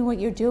you doing what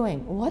you're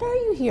doing? What are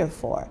you here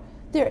for?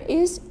 There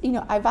is,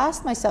 I've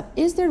asked myself,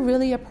 is there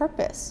really a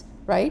purpose,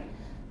 right?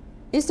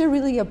 Is there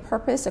really a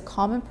purpose, a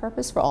common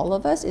purpose for all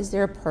of us? Is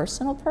there a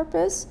personal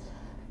purpose?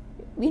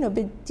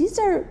 But these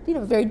are,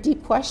 very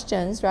deep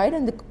questions, right?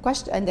 And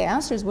the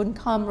answers wouldn't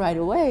come right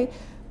away.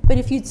 But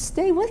if you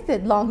stay with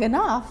it long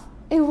enough,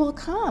 it will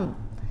come.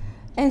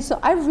 And so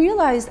I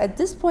realized at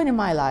this point in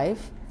my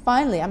life,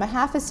 finally, I'm a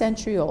half a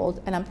century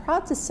old, and I'm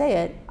proud to say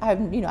it. I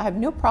have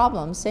no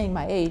problem saying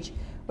my age,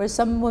 where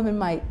some women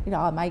might,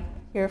 I might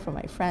hear from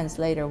my friends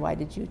later, why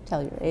did you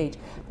tell your age?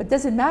 But it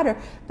doesn't matter.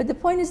 But the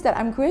point is that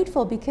I'm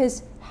grateful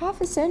because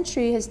half a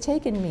century has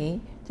taken me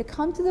to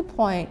come to the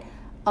point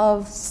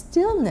of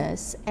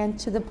stillness and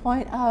to the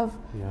point of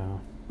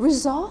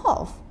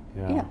resolve.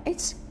 Yeah.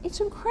 It's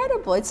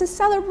incredible. It's a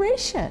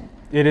celebration.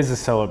 It is a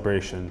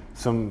celebration.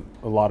 A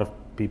lot of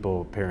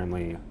people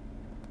apparently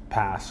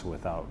pass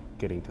without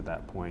getting to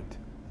that point,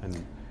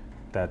 and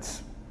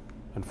that's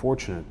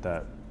unfortunate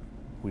that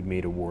we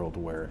made a world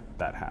where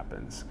that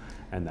happens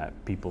and that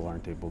people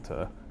aren't able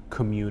to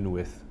commune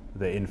with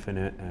the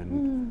infinite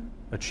and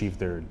achieve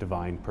their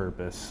divine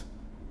purpose,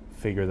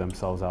 figure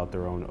themselves out,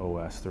 their own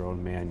OS, their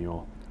own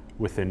manual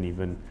within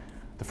even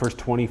the first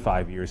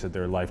 25 years of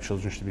their life.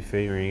 Children should be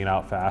figuring it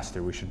out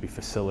faster. We should be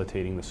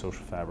facilitating the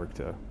social fabric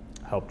to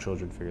help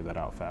children figure that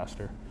out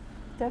faster.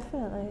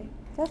 Definitely.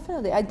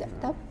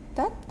 That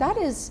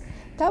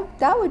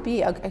would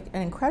be an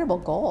incredible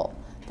goal.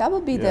 That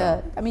would be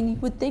you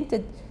would think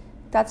that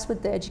that's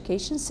what the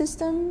education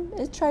system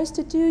tries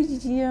to do.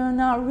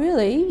 Not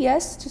really.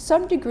 Yes, to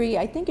some degree,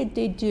 I think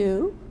they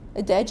do.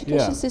 The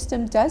education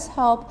system does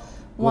help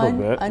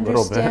one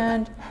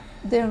understand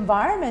the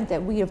environment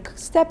that we have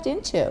stepped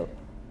into.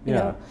 You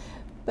know,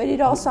 but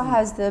it also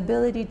has the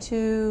ability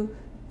to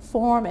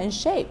form and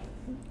shape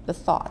the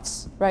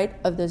thoughts, right,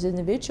 of those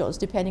individuals,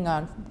 depending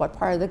on what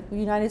part of the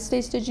United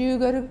States did you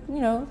go to,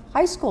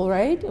 high school,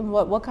 right, and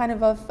what kind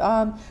of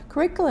a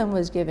curriculum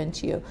was given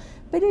to you.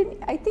 But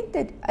I think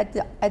that at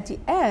the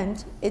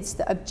end, it's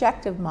the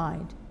objective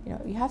mind.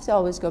 You have to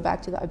always go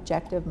back to the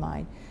objective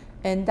mind,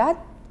 and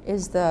that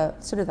is the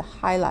sort of the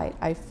highlight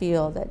I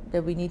feel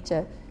that we need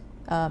to,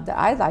 that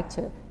I'd like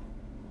to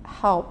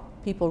help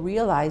people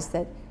realize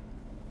that,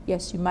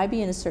 yes, you might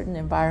be in a certain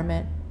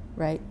environment,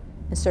 right?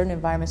 And certain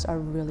environments are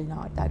really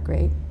not that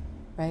great,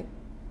 right?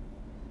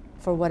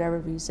 For whatever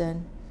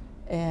reason,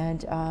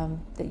 and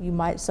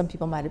that some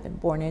people might have been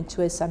born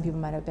into it. Some people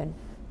might have been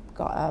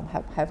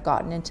have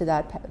gotten into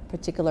that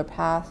particular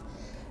path.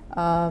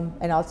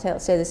 And I'll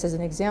say this as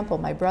an example.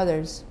 My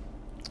brothers,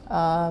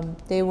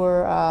 they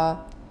were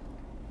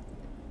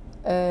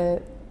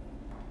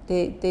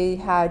they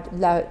had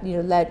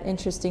led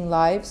interesting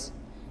lives,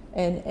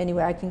 and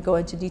anyway, I can go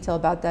into detail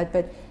about that,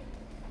 but.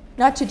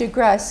 Not to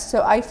digress,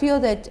 so I feel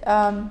that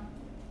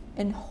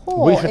in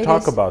whole... We should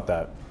talk about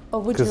that. Oh,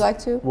 would you like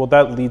to? Well,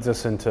 that leads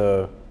us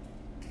into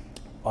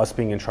us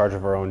being in charge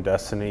of our own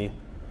destiny,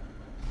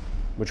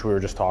 which we were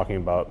just talking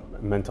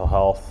about, mental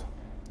health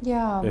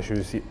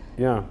issues.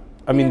 Yeah.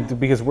 I mean,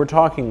 because we're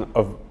talking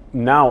of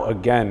now,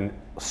 again,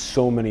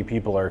 so many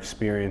people are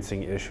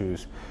experiencing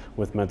issues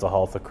with mental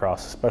health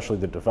across, especially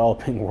the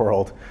developing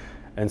world,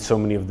 and so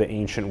many of the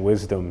ancient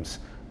wisdoms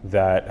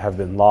that have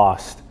been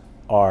lost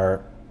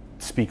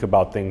speak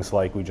about things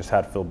like, we just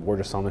had Phil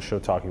Borges on the show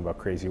talking about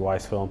Crazy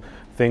Wise Film,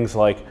 things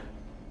like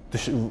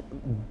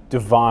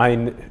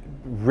divine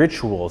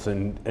rituals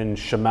and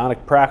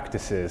shamanic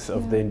practices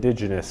of the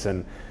indigenous,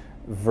 and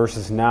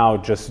versus now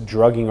just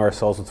drugging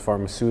ourselves with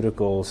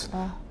pharmaceuticals.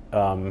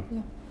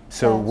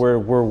 So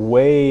we're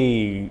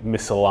way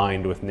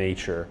misaligned with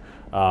nature,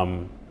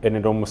 and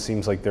it almost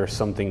seems like there's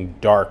something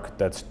dark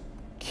that's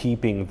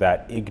keeping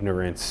that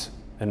ignorance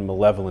and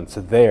malevolence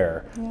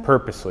there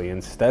purposely,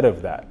 instead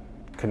of that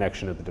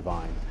connection to the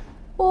divine.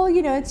 Well,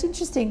 you know, it's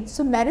interesting.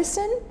 So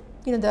medicine,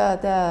 you know,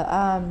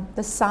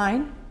 the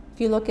sign.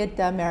 If you look at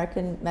the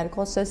American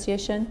Medical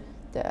Association,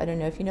 I don't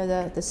know if you know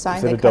the sign.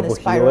 Is it a double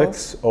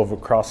helix over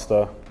across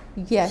the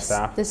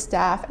staff? The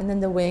staff, and then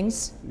the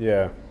wings.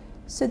 Yeah.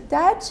 So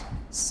that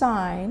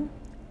sign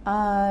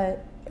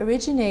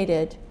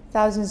originated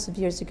thousands of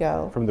years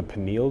ago. From the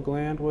pineal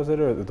gland, was it?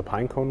 Or the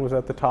pine cone was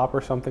at the top or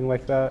something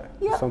like that?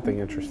 Yeah. Something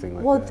interesting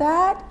like that. Well,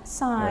 that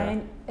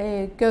sign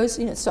goes,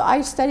 you know, so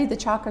I studied the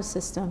chakra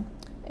system,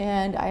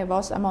 and I'm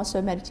also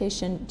a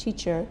meditation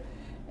teacher.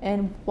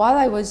 And while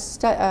I was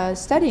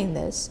studying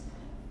this,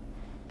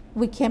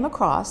 we came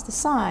across the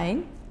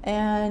sign,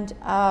 and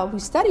we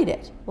studied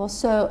it. Well,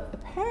 so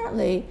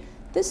apparently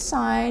this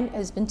sign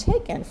has been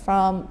taken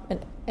from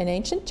an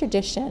ancient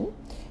tradition,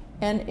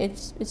 and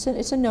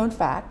it's a known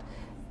fact.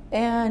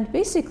 And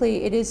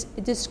basically, it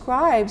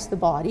describes the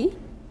body.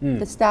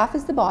 The staff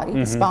is the body,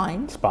 the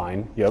spine.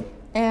 Spine, yep.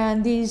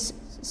 And these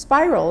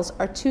spirals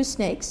are two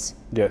snakes.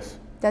 Yes.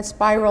 That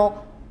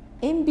spiral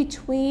in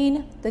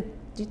between the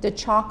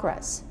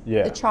chakras.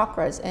 Yeah. The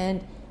chakras,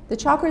 and the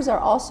chakras are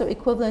also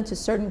equivalent to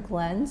certain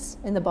glands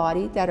in the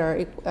body that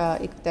are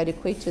that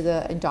equate to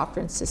the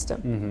endocrine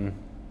system.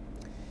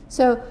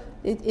 So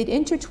it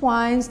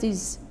intertwines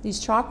these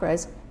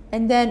chakras,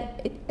 and then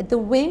the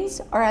wings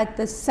are at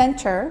the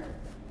center,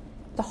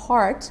 the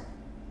heart,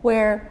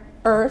 where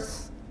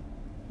earth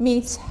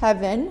meets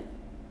heaven,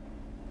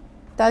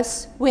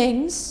 thus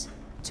wings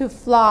to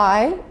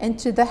fly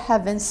into the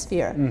heaven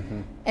sphere.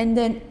 And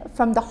then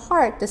from the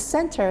heart, the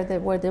center,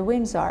 where the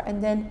wings are,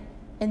 and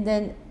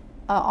then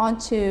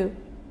onto,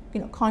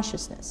 you know,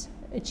 consciousness,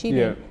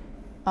 achieving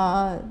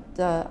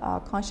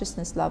the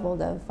consciousness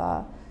level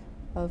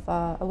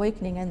of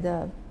awakening, and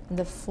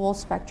the full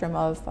spectrum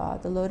of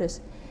the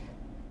lotus.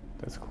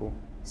 That's cool.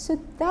 So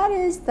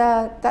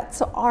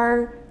that's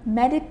our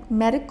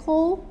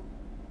medical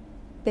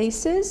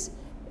basis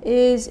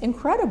is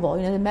incredible.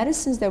 You know, the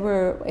medicines that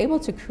we're able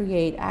to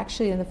create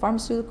actually in the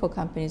pharmaceutical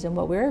companies, and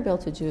what we're able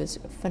to do is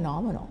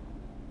phenomenal.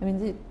 I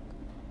mean,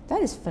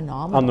 that is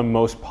phenomenal. On the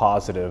most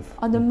positive,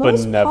 on the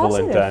most benevolent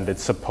positive end,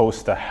 it's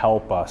supposed to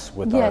help us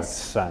with our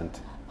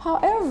scent.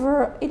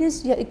 However,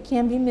 it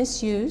can be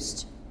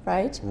misused,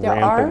 right?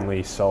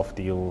 Rampantly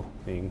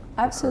self-dealing.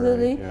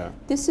 Absolutely.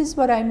 This is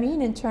what I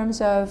mean in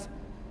terms of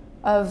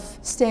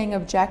staying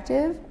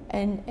objective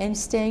and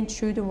staying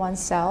true to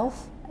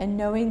oneself, and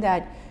knowing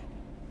that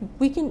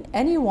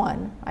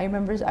anyone, I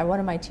remember one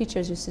of my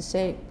teachers used to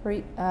say,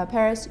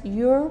 Paris,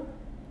 you're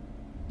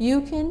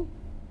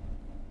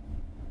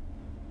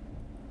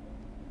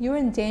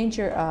in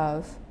danger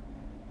of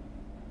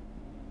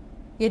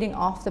getting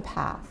off the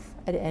path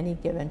at any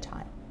given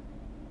time.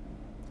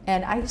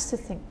 And I used to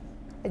think,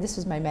 this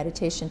was my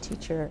meditation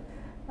teacher,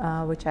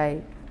 which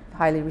I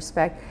highly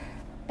respect,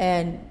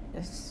 and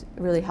it's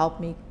really helped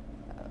me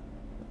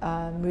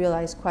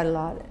realize quite a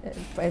lot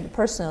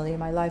personally in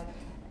my life.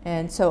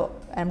 And so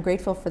I'm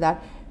grateful for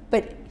that.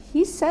 But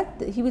he said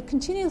that he would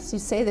continuously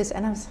say this,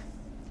 and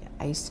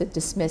I used to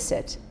dismiss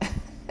it.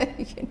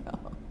 You know,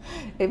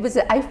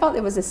 I felt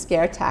it was a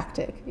scare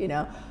tactic, you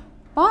know.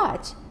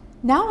 But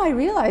now I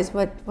realize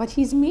what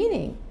he's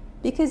meaning,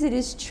 because it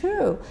is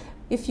true.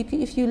 If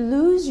you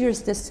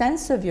lose the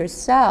sense of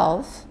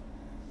yourself,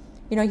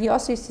 you know, he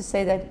also used to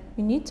say that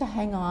you need to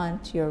hang on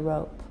to your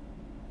rope.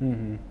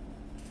 And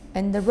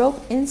the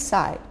rope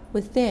inside,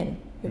 within,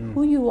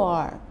 who you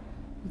are,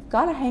 you've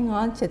got to hang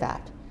on to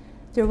that.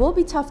 There will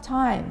be tough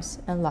times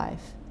in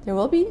life. There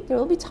will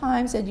be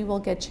times that you will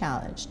get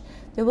challenged.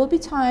 There will be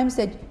times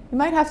that you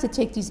might have to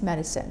take these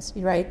medicines,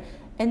 right?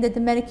 And that the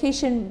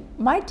medication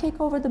might take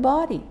over the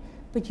body.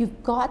 But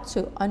you've got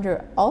to,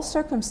 under all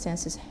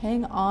circumstances,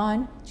 hang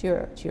on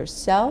to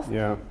yourself,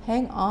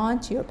 hang on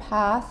to your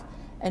path,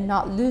 and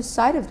not lose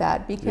sight of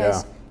that,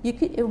 because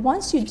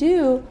once you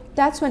do,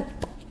 that's when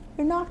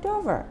you're knocked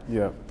over.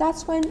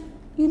 That's when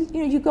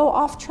you go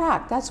off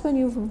track. That's when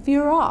you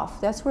veer off.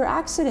 That's where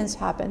accidents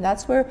happen.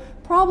 That's where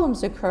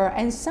problems occur.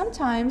 And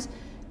sometimes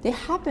they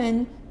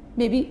happen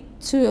maybe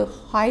to a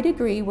high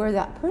degree where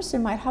that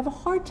person might have a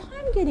hard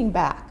time getting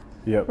back.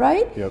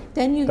 Right?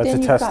 That's a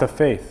test of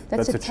faith.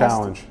 That's a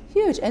challenge.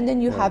 Huge. And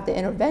then you have the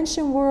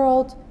intervention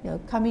world, you know,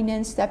 coming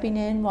in, stepping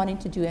in, wanting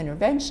to do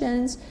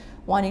interventions,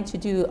 wanting to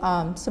do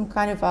some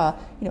kind of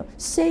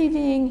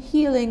saving,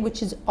 healing,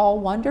 which is all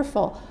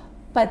wonderful.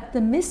 But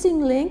the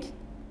missing link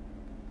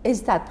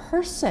is that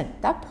person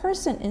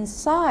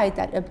inside,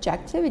 that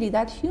objectivity,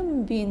 that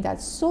human being,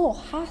 that soul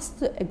has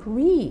to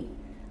agree,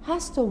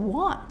 has to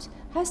want,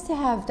 has to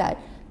have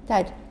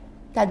that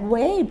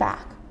way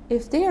back.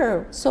 If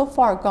they're so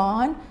far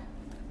gone,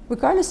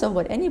 regardless of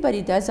what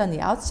anybody does on the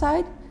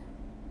outside,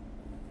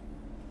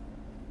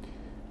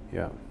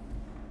 yeah,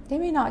 they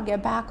may not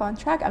get back on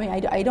track. I mean,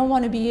 I don't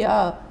want to be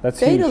a That's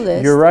fatalist.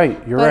 Huge. You're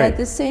right. You're but right. At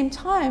the same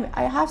time,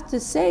 I have to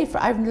say,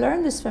 I've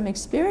learned this from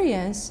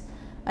experience,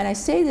 and I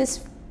say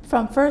this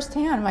from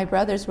firsthand. My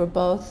brothers were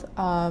both.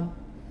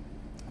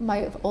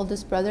 My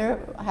oldest brother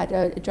had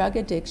a drug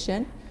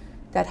addiction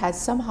that had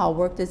somehow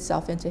worked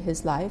itself into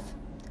his life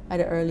at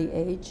an early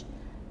age,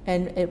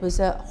 and it was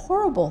a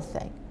horrible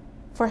thing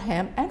for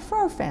him and for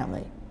our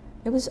family.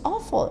 It was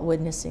awful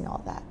witnessing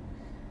all that.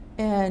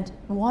 And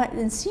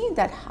seeing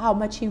that how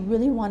much he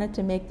really wanted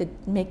to make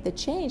the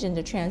change and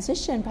the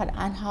transition,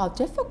 and how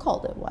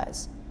difficult it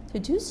was to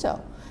do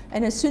so.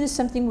 And as soon as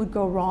something would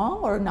go wrong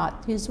or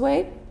not his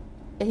way,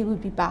 he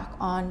would be back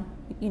on,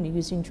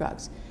 using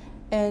drugs.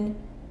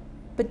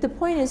 But the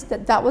point is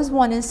that was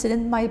one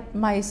incident.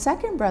 My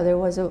second brother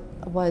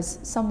was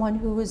someone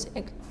who was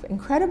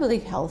incredibly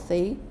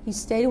healthy. He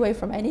stayed away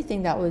from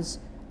anything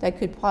that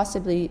could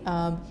possibly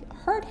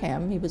hurt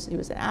him. He was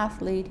an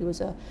athlete. He was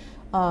a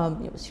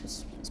he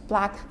was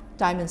black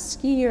diamond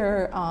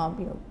skier,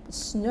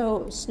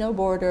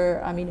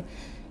 snowboarder. I mean,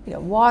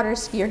 water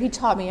skier. He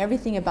taught me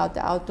everything about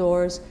the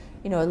outdoors.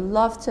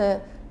 Loved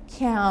to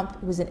camp.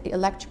 He was an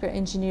electrical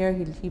engineer.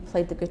 He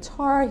played the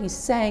guitar. He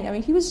sang. I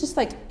mean, he was just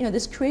like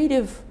this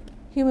creative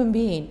human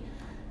being.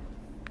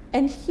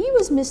 And he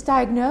was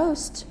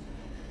misdiagnosed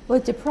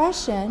with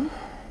depression.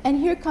 And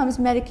here comes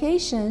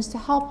medications to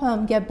help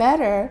him get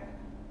better.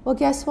 Well,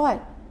 guess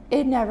what?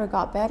 It never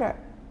got better.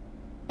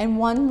 And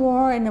one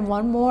more, and then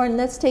one more, and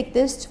let's take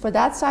this for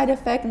that side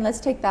effect, and let's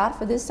take that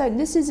for this side. And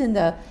this is in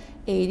the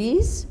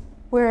 80s,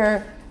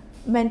 where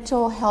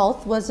mental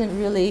health wasn't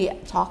really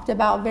talked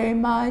about very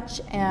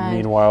much. And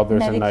meanwhile,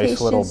 there's a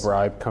nice little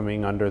bribe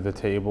coming under the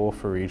table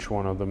for each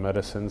one of the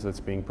medicines that's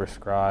being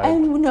prescribed.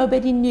 And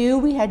nobody knew.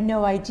 We had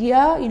no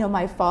idea.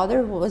 My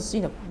father was,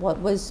 he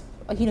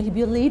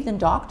believed in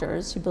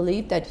doctors. He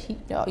believed that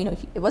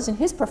it wasn't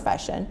his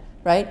profession,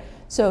 right?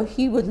 So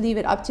he would leave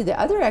it up to the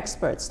other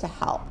experts to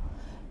help.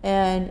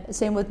 And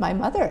same with my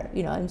mother,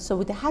 and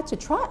so they had to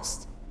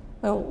trust.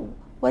 Well,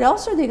 what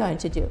else are they going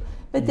to do?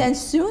 But then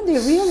soon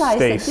they realized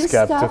Stay that this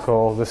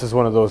skeptical. stuff, this is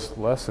one of those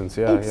lessons,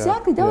 yeah.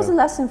 Exactly, that was a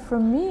lesson for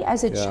me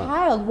as a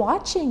child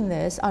watching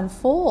this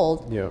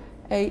unfold. Yeah.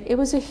 It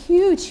was a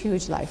huge,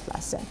 huge life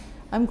lesson.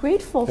 I'm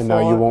grateful for. And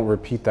now you won't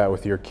repeat that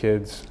with your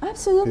kids.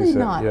 Absolutely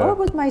not, or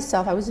with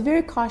myself. I was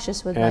very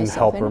cautious with myself. And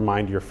help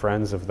remind your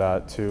friends of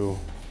that too.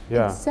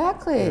 Yeah.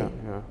 Exactly.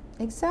 Yeah.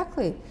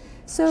 Exactly.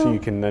 So you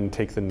can then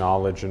take the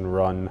knowledge and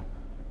run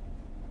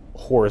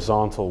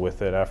horizontal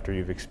with it after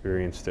you've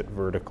experienced it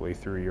vertically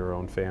through your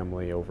own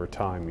family over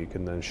time. You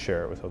can then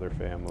share it with other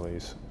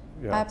families.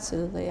 Yeah.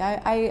 Absolutely.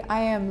 I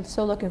am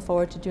so looking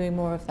forward to doing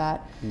more of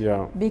that.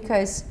 Yeah.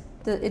 Because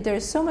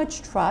there's so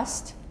much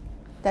trust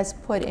that's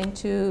put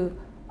into,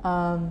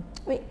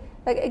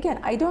 again,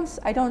 I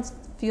don't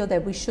feel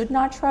that we should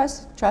not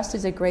trust. Trust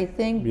is a great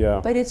thing,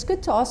 but it's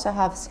good to also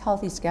have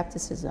healthy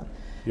skepticism.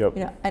 Yep.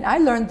 And I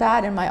learned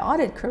that in my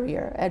audit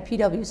career at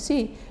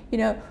PwC.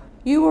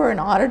 You were an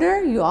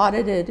auditor, you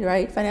audited,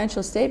 right,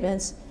 financial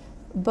statements,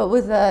 but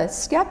with a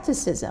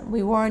skepticism.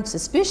 We weren't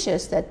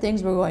suspicious that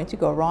things were going to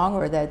go wrong,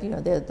 or that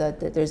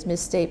that there's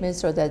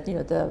misstatements, or that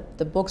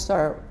the books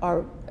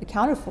are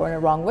accounted for in a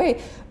wrong way,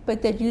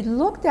 but that you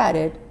looked at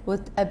it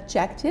with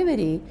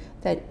objectivity,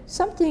 that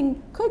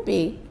something could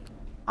be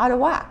out of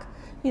whack.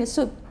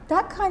 So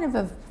that kind of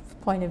a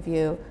point of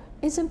view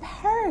is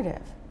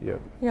imperative.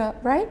 Yeah.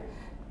 Right?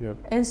 Yep.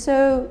 And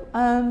so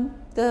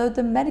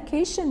the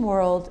medication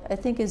world, I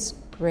think, is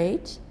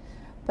great,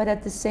 but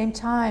at the same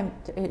time,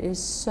 it is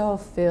so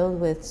filled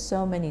with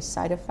so many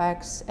side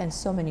effects and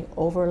so many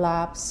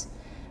overlaps,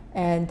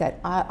 and that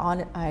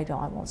I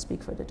won't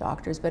speak for the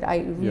doctors, but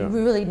we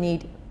really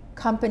need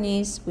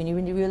companies. We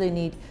really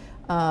need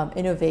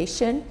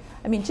innovation.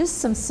 I mean, just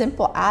some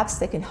simple apps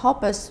that can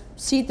help us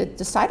see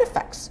the side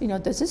effects.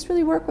 Does this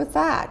really work with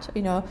that?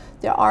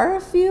 There are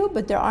a few,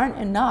 but there aren't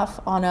enough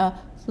on a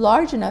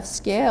large enough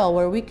scale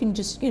where we can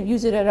just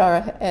use it at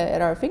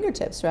our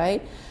fingertips,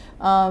 right?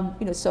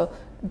 So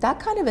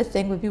that kind of a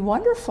thing would be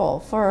wonderful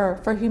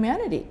for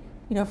humanity.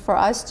 For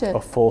us to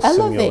a full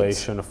elevate.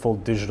 Simulation, a full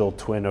digital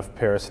twin of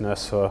Paris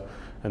Nesva,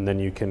 and then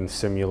you can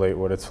simulate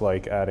what it's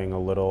like adding a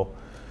little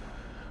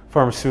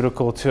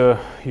pharmaceutical to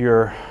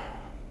your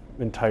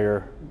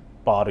entire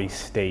body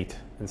state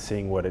and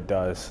seeing what it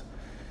does.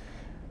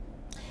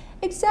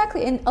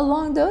 Exactly, and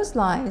along those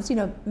lines,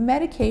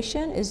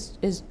 medication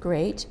is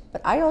great,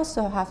 but I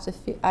also have to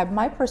feel,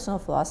 my personal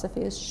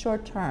philosophy is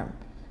short term.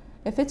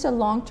 If it's a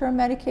long-term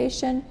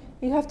medication,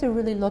 you have to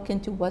really look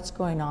into what's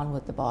going on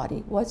with the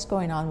body, what's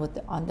going on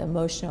on the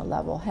emotional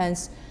level,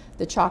 hence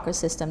the chakra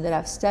system that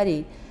I've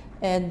studied,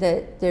 and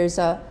that there's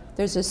a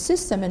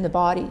system in the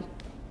body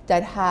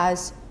that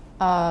has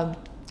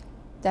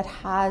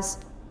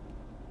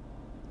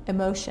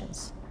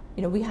emotions.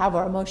 you know, we have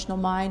our emotional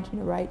mind, you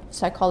know, right?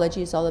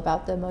 Psychology is all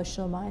about the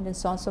emotional mind and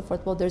so on and so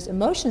forth. Well, there's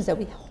emotions that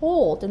we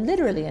hold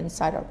literally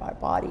inside our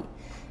body.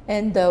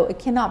 And though it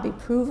cannot be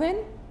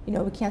proven, you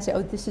know, we can't say,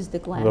 oh, this is the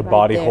gland The right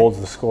body there. holds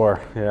the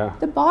score, yeah.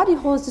 The body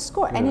holds the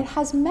score, and it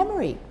has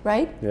memory,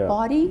 right? Yeah.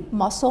 Body,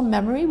 muscle,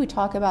 memory. We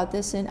talk about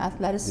this in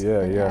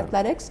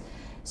athletics.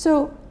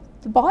 So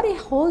the body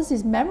holds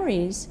these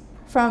memories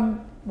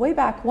from way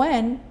back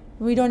when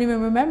we don't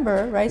even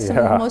remember, right?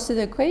 Most of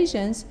the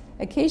occasions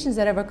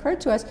that have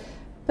occurred to us,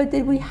 but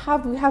that we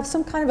have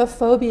some kind of a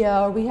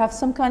phobia, or we have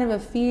some kind of a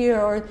fear,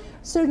 or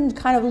certain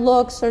kind of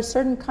looks, or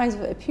certain kinds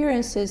of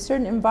appearances,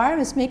 certain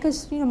environments make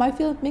us, you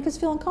know, make us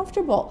feel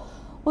uncomfortable.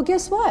 Well,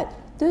 guess what?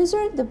 Those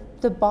are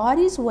the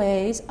body's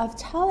ways of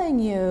telling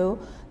you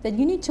that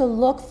you need to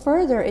look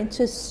further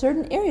into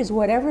certain areas,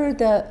 whatever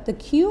the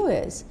cue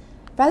is.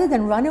 Rather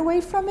than run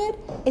away from it,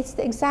 it's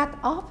the exact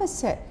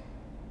opposite.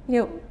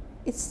 You know,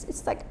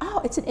 it's like,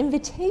 oh, it's an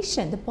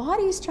invitation. The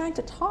body is trying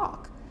to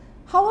talk.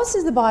 How else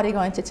is the body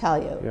going to tell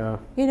you? Yeah.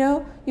 You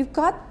know,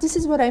 this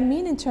is what I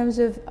mean in terms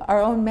of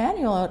our own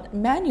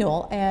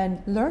manual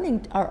and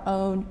learning our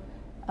own,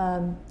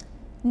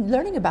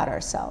 learning about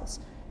ourselves.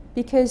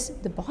 Because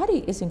the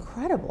body is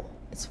incredible.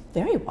 It's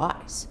very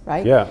wise,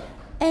 right? Yeah.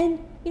 And,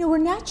 you know, we're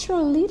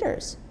natural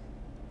leaders.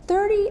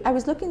 I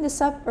was looking this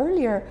up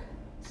earlier,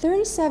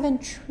 37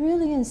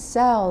 trillion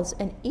cells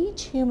in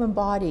each human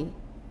body.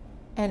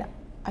 And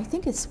I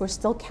think we're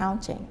still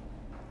counting.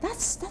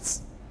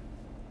 That's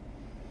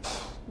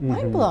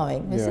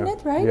mind-blowing, isn't it,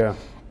 right? Yeah.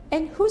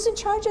 And who's in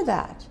charge of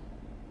that?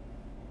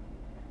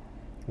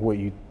 What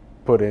you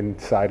put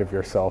inside of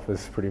yourself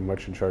is pretty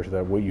much in charge of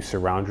that. What you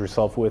surround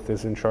yourself with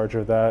is in charge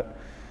of that.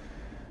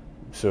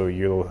 So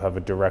you'll have a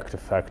direct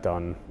effect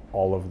on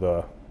all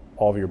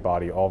of your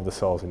body, all of the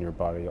cells in your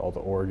body, all the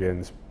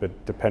organs,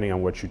 but depending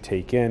on what you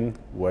take in,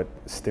 what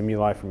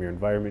stimuli from your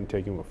environment you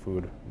take in, what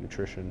food,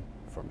 nutrition,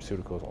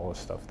 pharmaceuticals, all the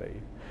stuff that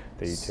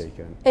you take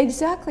in.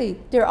 Exactly.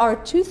 There are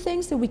two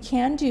things that we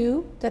can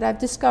do that I've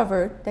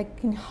discovered that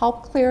can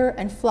help clear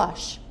and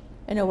flush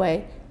in a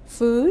way.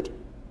 Food,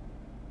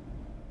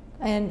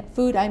 and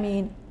food, I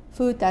mean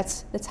food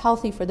that's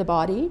healthy for the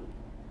body,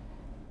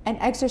 and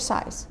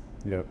exercise.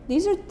 Yep.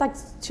 These are like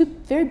two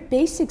very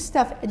basic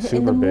stuff. Super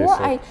and the more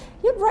basic.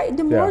 you're right,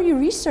 the more you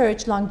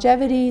research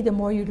longevity, the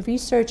more you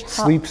research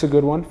how sleep's a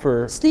good one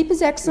for sleep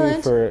is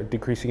excellent for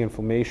decreasing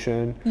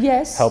inflammation.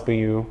 Yes. Helping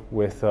you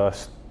with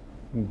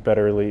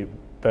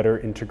better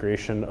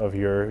integration of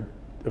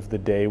the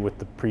day with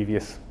the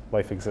previous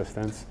life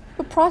existence.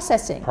 But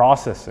processing.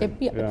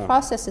 It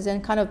processes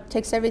and kind of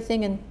takes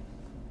everything and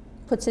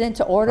puts it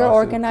into order,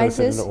 organizes.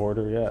 Puts it into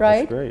order, yeah.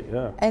 Right? That's great,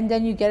 yeah. And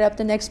then you get up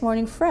the next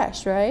morning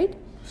fresh, right?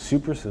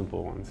 Super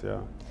simple ones, yeah.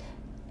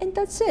 And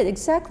that's it,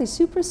 exactly,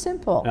 super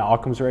simple. Now,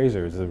 Occam's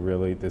razor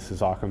this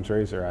is Occam's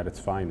razor at its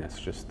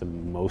finest. Just the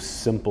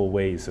most simple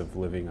ways of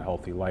living a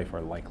healthy life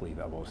are likely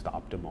the most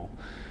optimal.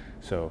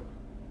 So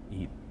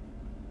eat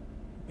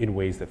in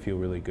ways that feel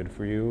really good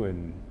for you,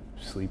 and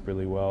sleep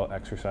really well,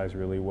 exercise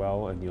really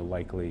well, and you'll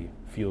likely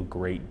feel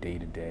great day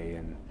to day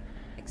and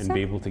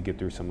be able to get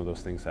through some of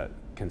those things that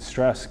can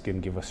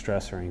give us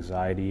stress or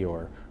anxiety,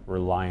 or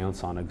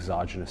reliance on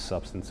exogenous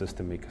substances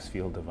to make us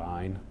feel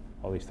divine,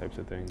 all these types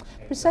of things.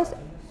 Precisely.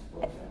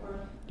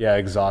 Yeah,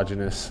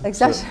 exogenous.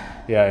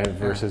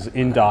 Versus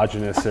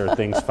endogenous are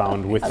things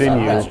found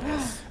within you.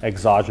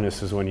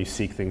 Exogenous is when you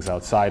seek things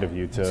outside of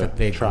you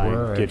to try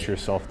and get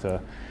yourself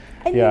to.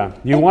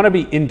 You want to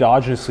be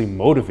endogenously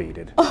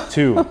motivated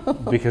too,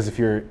 because if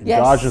you're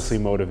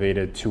endogenously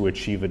motivated to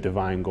achieve a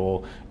divine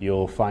goal,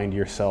 you'll find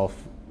yourself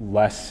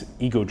less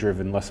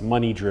ego-driven, less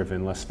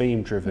money-driven, less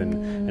fame-driven,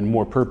 and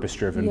more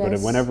purpose-driven. But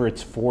whenever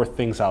it's for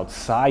things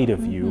outside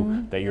of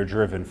you that you're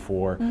driven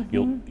for,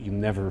 you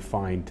never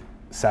find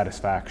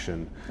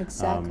satisfaction.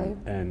 Exactly.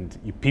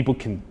 People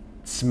can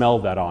smell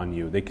that on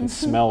you. They can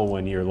smell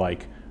when you're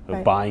like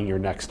buying your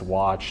next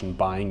watch and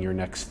buying your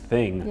next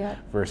thing,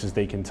 versus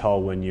they can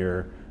tell when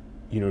you're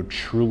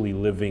truly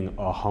living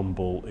a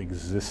humble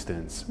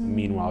existence.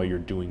 Meanwhile, you're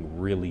doing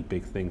really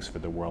big things for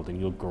the world, and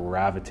you'll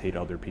gravitate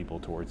other people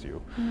towards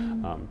you.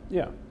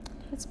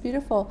 That's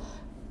beautiful.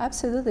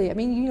 Absolutely. I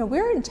mean,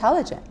 we're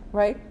intelligent,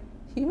 right?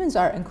 Humans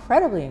are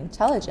incredibly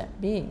intelligent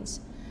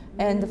beings.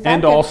 And the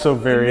fact also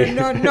very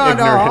not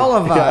all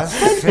of us.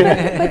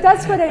 But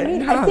that's what I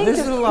mean. I think this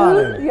the is a lot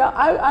of food,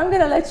 I'm going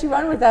to let you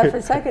run with that for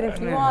a second if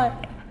you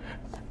want.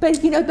 But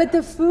but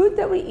the food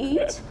that we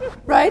eat,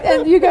 right?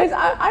 And you guys,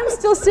 I'm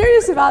still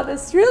serious about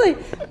this. Really,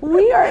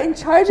 we are in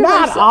charge of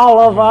not all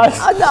of us.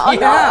 I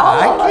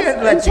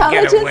can't let you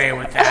get away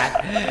with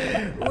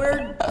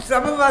that.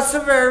 Some of us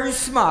are very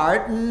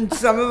smart, and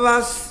some of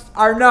us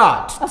are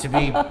not, to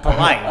be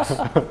polite.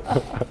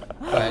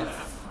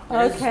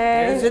 But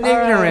there's an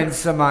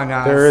ignorance among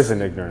us. There is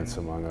an ignorance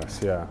among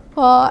us. Yeah.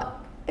 Well,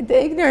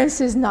 the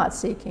ignorance is not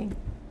seeking.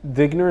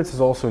 The ignorance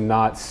is also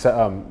not,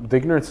 the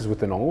ignorance is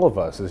within all of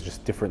us. It's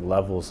just different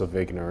levels of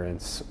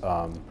ignorance.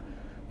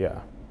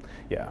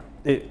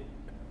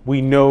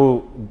 We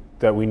know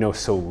that we know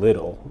so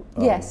little.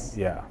 Yes.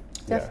 Yeah.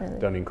 Definitely.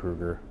 Yeah,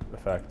 Dunning-Kruger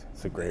effect.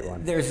 It's a great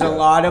one. There's a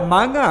lot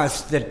among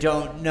us that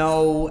don't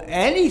know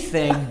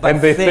anything, but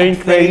and they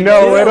think they do.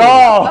 know it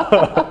all.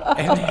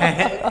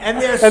 and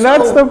they're and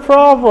that's the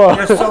problem.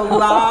 They're so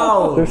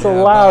loud. They're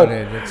so loud.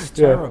 It's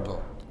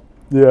terrible.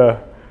 Yeah.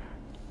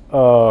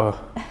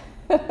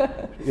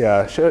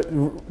 Yeah.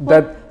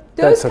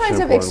 Those kinds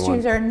of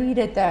extremes are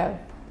needed, though.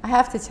 I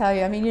have to tell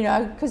you. I mean,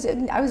 because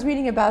I was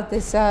reading about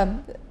this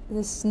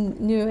this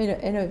new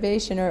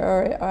innovation,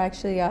 or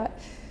actually,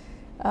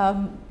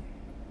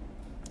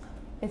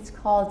 it's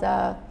called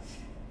a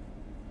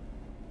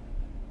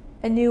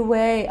new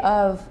way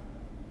of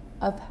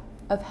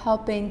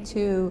helping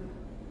to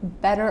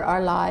better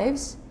our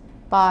lives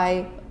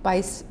by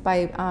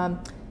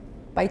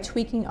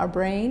tweaking our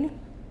brain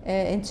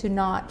into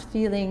not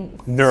feeling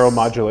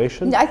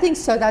neuromodulation. I think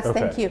so. That's okay.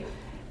 Thank you.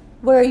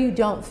 Where you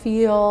don't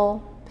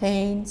feel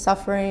pain,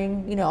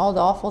 suffering, all the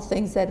awful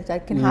things that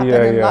can happen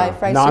in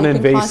life, right?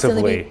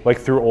 Non-invasively, like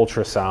through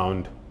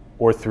ultrasound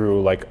or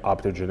through like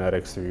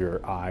optogenetics, through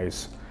your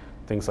eyes,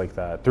 things like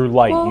that. Through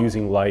light,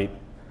 using light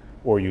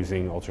or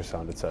using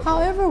ultrasound, etc.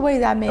 However way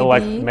that may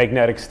be.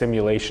 Magnetic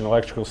stimulation,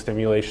 electrical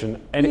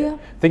stimulation, and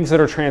things that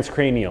are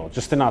transcranial,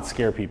 just to not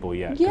scare people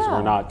yet, because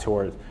we're not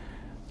towards,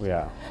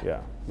 yeah.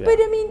 But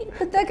I mean,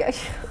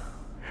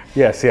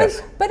 Yes.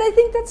 But I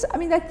think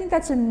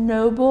that's a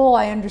noble.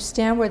 I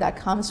understand where that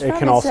comes from. It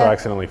can also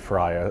accidentally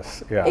fry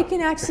us. Yeah. It can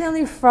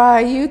accidentally fry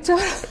you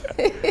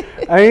totally.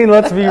 I mean,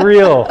 let's be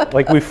real.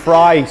 Like, we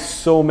fry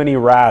so many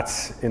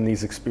rats in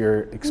these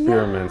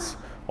experiments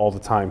all the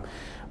time.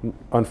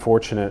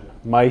 Unfortunate.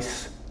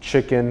 Mice,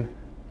 chicken,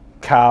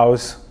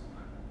 cows,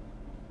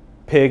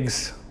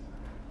 pigs.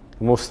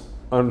 The most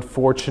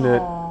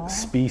unfortunate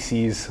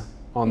species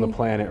on the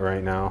planet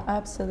right now.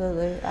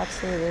 Absolutely.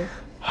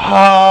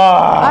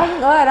 I'm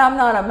glad I'm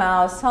not a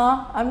mouse,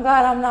 huh? I'm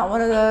glad I'm not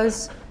one of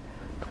those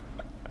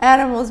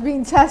animals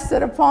being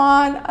tested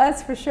upon,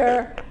 that's for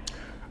sure.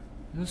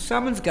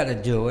 Someone's got to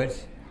do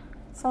it.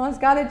 Someone's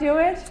got to do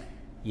it?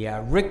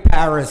 Yeah, Rick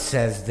Paris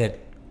says that,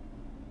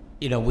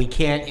 we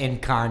can't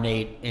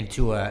incarnate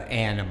into an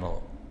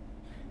animal.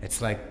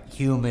 It's like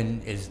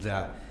human is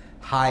the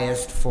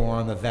highest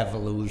form of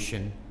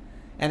evolution.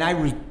 And I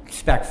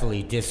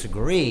respectfully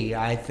disagree.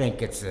 I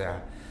think it's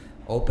a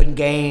open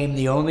game.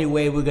 The only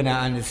way we're going to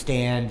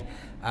understand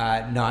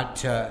not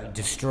to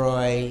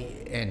destroy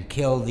and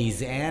kill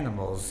these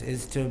animals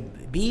is to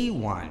be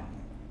one.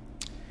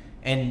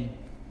 And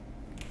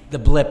the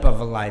blip of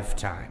a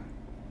lifetime.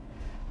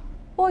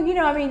 Well,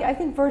 I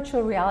think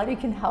virtual reality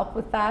can help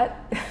with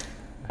that.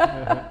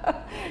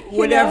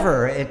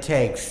 Whatever it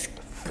takes.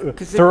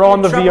 Throw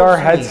on the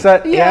VR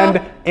headset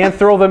and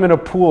throw them in a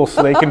pool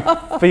so they can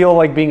feel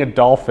like being a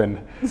dolphin.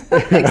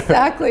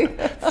 Exactly.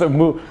 So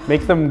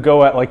make them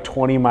go at like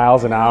 20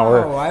 miles an hour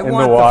in the water. I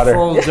want the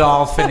full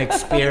dolphin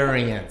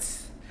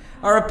experience.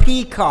 Or a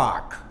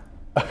peacock.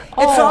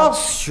 It's all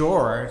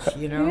short,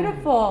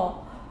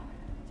 Beautiful.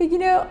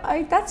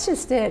 But, that's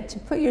just it. To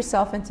put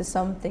yourself into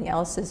something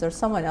else's or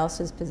someone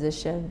else's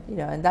position,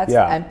 and that's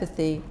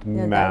empathy.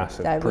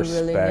 Massive that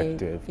perspective. We really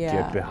need.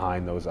 Get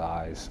behind those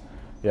eyes.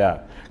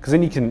 Yeah, because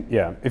then you can,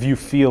 if you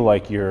feel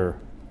like you're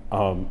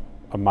a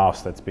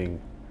mouse that's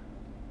being,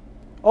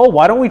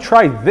 why don't we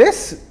try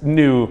this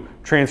new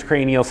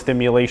transcranial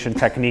stimulation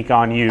technique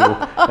on you?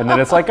 And then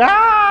it's like,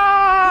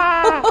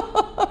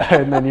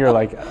 and then you're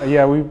like,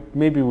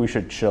 maybe we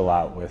should chill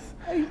out with,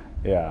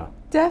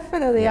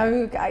 Definitely. I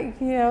mean,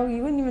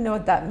 you wouldn't even know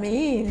what that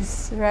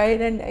means, right?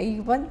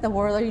 And what in the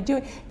world are you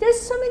doing? There's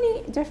so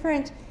many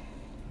different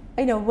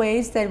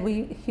ways that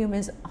we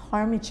humans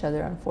harm each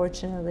other,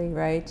 unfortunately,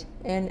 right?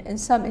 And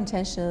some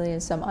intentionally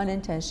and some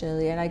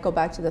unintentionally. And I go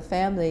back to the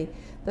family.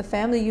 The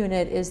family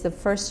unit is the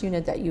first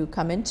unit that you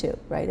come into,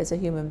 right, as a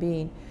human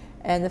being.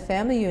 And the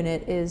family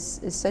unit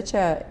is such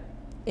a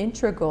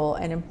integral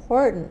and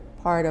important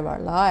part of our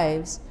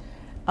lives.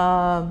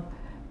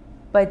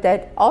 But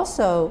that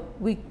also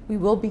we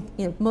will be,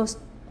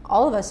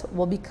 all of us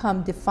will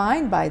become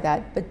defined by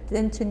that. But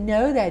then to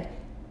know that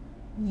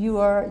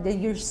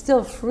you're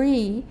still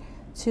free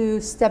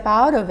to step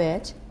out of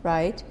it,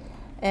 right?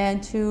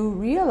 And to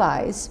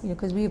realize,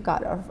 because we've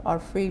got our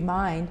free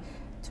mind,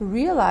 to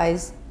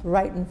realize the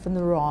right and from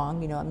the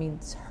wrong.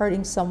 It's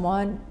hurting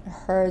someone, it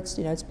hurts,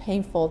 it's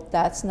painful,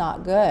 that's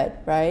not good,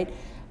 right?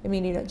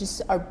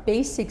 Just our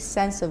basic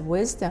sense of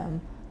wisdom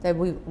that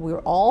we're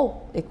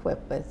all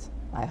equipped with,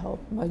 I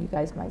hope. Well, you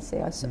guys might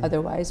say us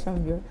otherwise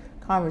from your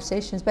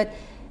conversations, but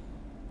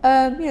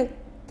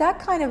that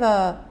kind of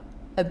a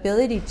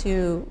ability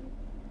to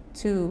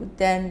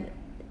then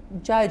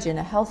judge in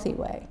a healthy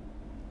way,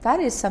 that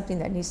is something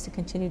that needs to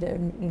continue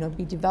to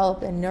be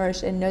developed and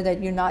nourished, and know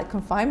that you're not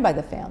confined by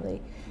the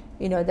family.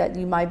 That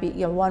you might be,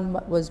 one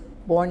was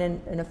born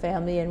in a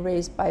family and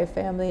raised by a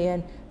family,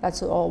 and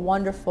that's all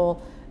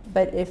wonderful,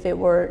 but if it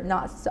were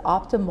not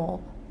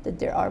optimal, that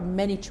there are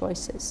many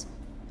choices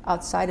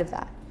outside of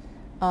that.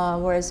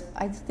 Whereas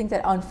I think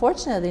that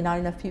unfortunately not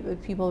enough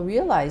people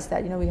realize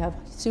that we have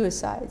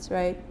suicides,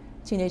 right?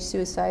 Teenage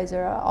suicides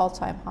are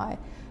all-time high.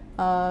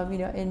 you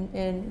know,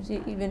 in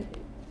even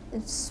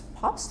it's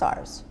pop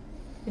stars,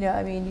 you know,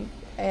 I mean,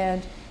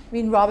 and I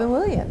mean Robin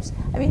Williams.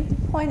 I mean,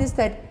 the point is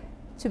that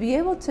to be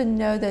able to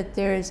know that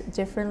there is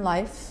different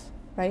life,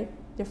 right,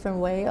 different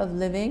way of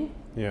living,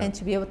 and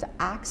to be able to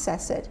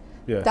access it.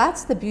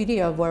 That's the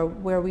beauty of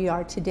where we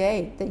are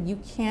today, that you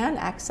can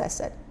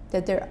access it,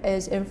 that there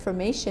is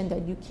information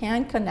that you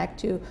can connect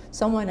to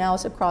someone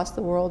else across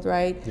the world,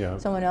 right?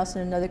 Someone else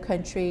in another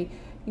country.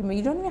 You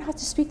don't even have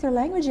to speak their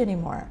language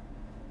anymore.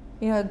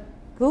 You know,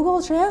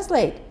 Google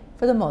Translate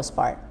for the most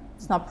part.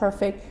 It's not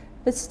perfect,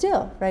 but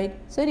still, right?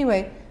 So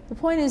anyway, the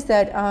point is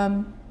that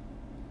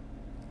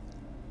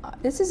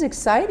this is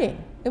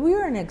exciting. We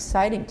are in an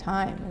exciting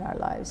time in our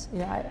lives. You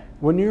know,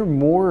 when you're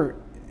more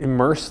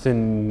immersed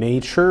in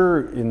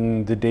nature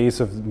in the days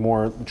of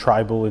more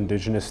tribal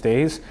indigenous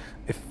days,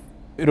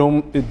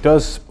 it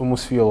does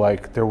almost feel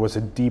like there was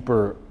a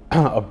deeper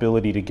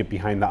ability to get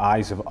behind the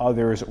eyes of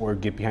others, or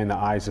get behind the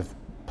eyes of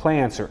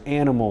plants or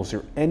animals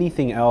or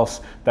anything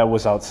else that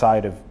was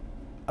outside of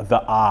the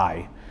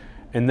eye.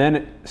 And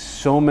then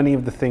so many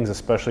of the things,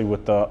 especially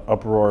with the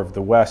uproar of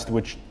the West,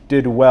 which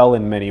did well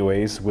in many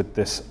ways with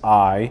this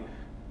eye,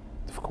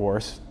 of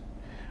course,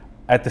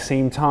 at the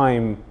same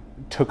time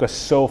took us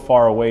so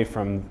far away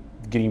from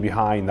getting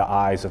behind the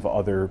eyes of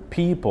other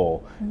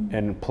people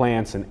and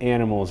plants and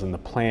animals and the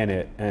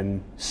planet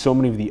and so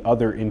many of the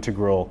other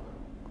integral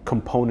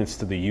components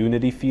to the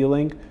unity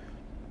feeling.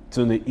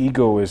 So the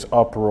ego is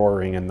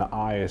uproaring and the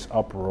I is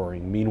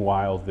uproaring.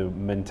 Meanwhile, the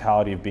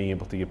mentality of being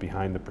able to get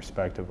behind the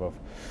perspective of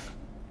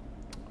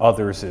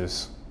others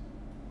is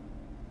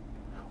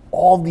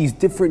all these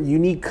different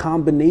unique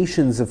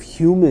combinations of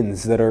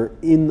humans that are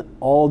in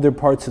all their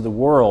parts of the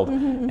world.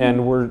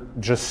 And we're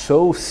just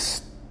so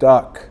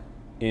stuck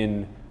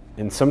in,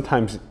 and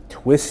sometimes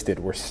twisted.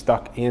 We're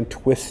stuck and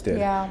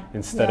twisted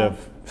instead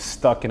of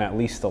stuck and at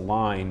least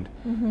aligned.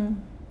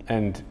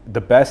 And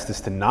the best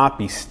is to not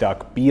be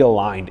stuck, be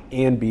aligned,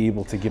 and be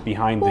able to get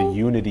behind the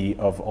unity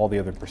of all the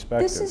other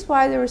perspectives. This is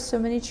why there were so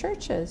many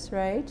churches,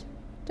 right?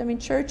 I mean,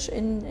 church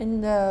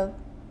in the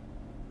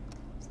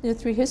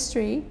through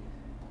history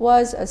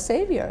was a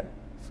savior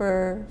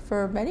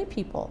for many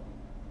people,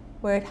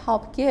 where it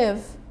helped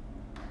give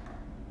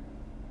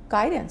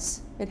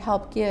guidance. It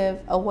helped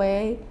give a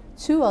way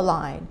to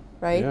align,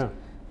 right?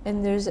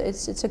 And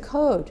it's a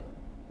code,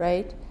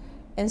 right?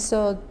 And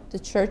so the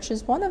church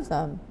is one of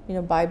them. You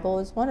know, Bible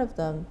is one of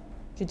them.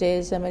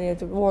 Judaism, and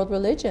the world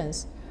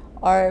religions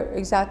are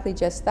exactly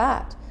just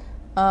that.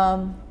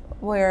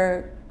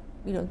 Where,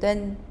 you know,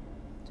 then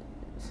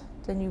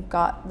you've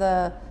got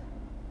the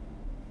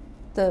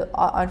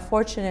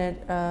unfortunate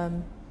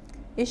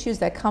issues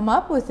that come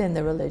up within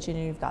the religion.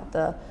 You've got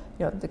the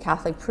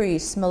Catholic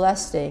priests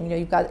molesting. You know,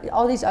 you've got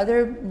all these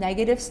other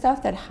negative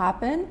stuff that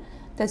happen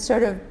that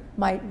sort of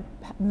might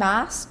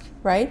mask,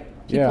 right,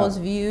 people's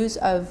views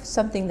of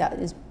something that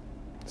is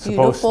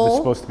beautiful. It's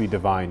supposed to be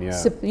divine, You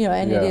know,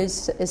 and it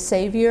is a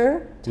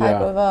savior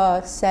type of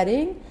a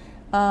setting.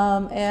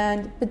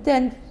 But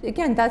then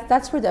again,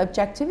 that's where the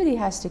objectivity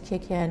has to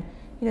kick in.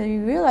 You know,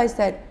 you realize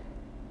that,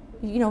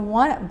 you know,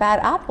 one bad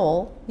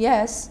apple,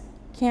 yes,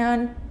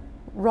 can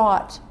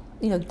rot,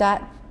 you know,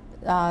 that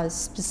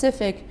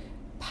specific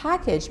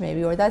package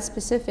maybe, or that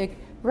specific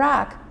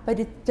rack, but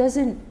it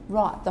doesn't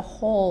rot the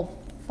whole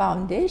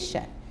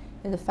foundation.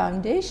 And the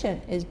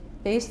foundation is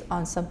based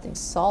on something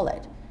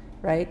solid,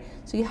 right?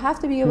 So you have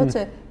to be able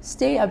to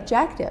stay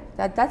objective.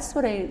 That's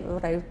what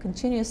I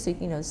continuously,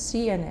 you know,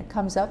 see, and it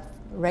comes up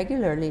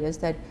regularly, is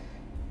that,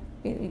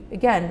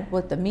 again,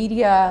 with the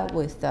media,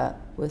 with the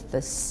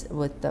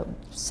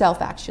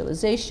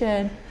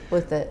self-actualization,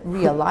 with the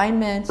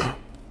realignment.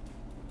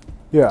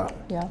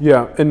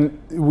 And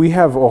we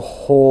have a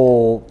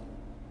whole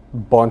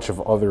bunch of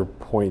other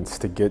points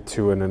to get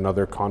to in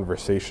another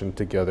conversation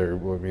together.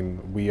 I mean,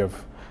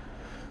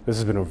 this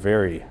has been a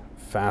very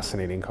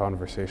fascinating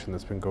conversation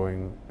that's been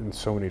going in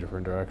so many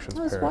different directions.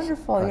 Oh, it's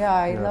wonderful.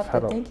 I love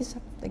it. Thank you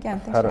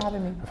again. Thanks for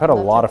having me. I've had a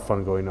lot of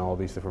fun going to all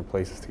these different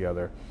places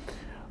together.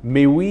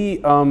 May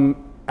we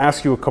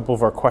ask you a couple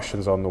of our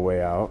questions on the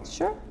way out?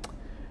 Sure.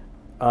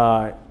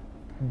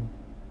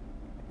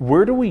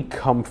 Where do we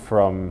come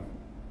from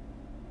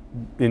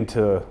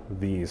into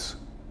these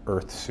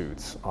Earth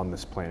suits on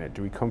this planet?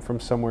 Do we come from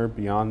somewhere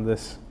beyond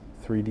this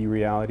 3D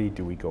reality?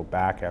 Do we go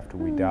back after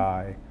we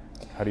die?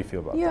 How do you feel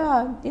about that?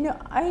 Yeah, you know,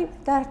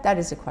 that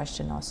is a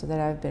question also that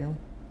I've been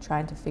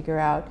trying to figure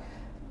out.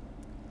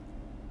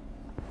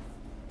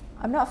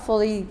 I'm not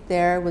fully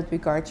there with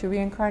regard to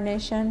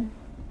reincarnation.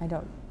 I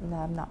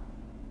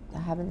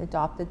haven't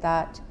adopted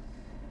that.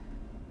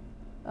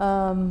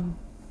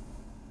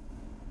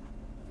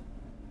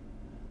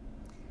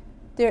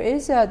 There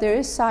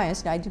is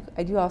science, and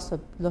I do also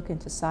look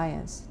into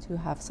science to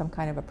have some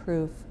kind of a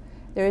proof.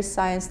 There is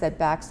science that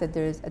backs that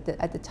there is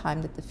at the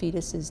time that the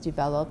fetus is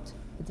developed,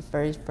 at the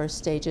very first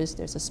stages,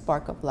 there's a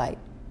spark of light,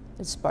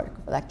 a spark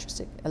of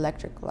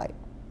electric light,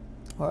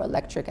 or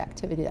electric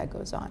activity that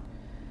goes on,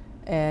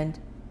 and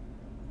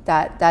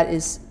that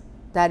is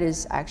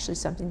actually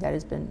something that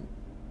has been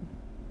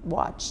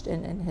watched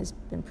and has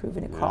been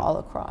proven to crawl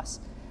across.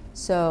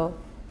 So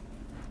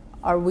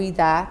are we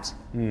that?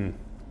 And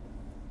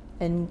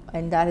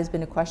that has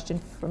been a question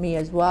for me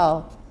as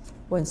well.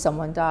 When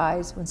someone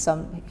dies, when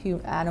some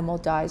animal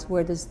dies,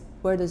 where does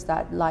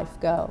that life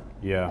go?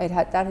 Yeah.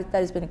 That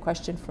has been a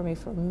question for me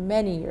for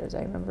many years.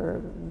 I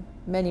remember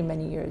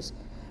many years,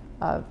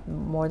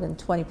 more than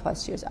 20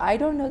 plus years. I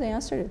don't know the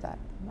answer to that.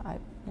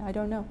 I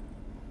don't know.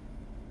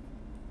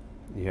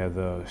 Yeah,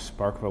 the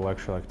spark of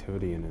electrical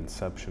activity in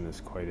inception is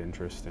quite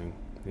interesting.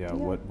 Yeah.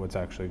 What's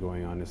actually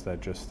going on? Is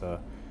that just the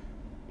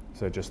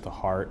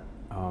heart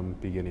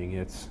beginning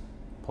its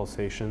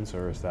pulsations,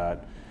 or is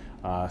that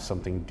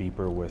something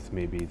deeper with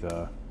maybe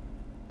the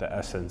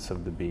essence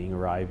of the being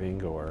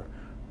arriving, or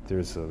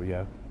there's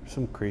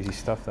some crazy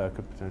stuff that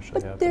could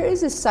potentially happen. There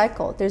is a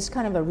cycle. There's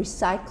kind of a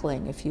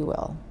recycling, if you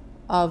will,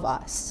 of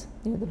us.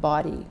 The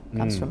body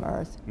comes from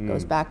Earth,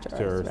 goes back to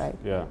Earth, right?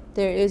 Yeah.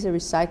 There is a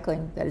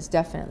recycling that is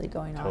definitely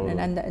going on,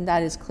 and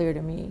that is clear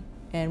to me.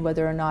 And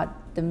whether or not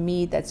the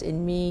me that's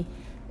in me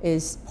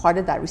is part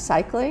of that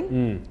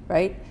recycling,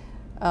 right?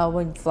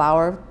 When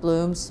flower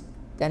blooms,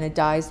 then it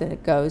dies, then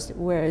it goes.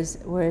 Whereas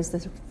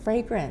the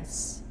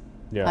fragrance,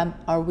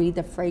 are we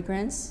the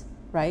fragrance,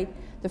 right?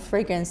 The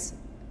fragrance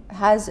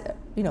has,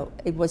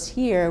 it was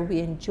here, we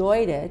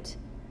enjoyed it.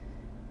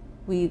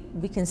 We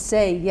can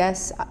say,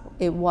 yes,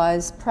 it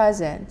was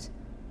present,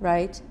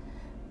 right?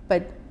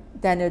 But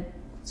then it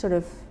sort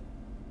of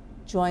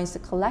joins the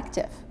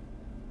collective,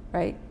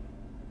 right?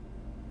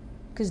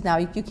 Because now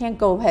you can't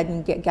go ahead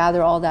and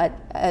gather all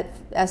that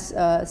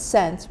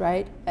scent,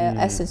 right?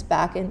 Essence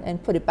back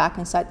and put it back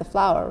inside the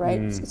flower, right?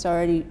 It's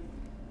already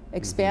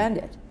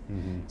expanded.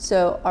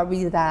 So are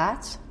we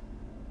that?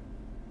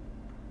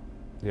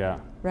 Yeah.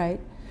 Right?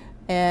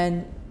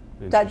 And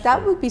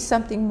that would be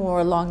something more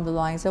along the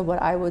lines of what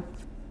I would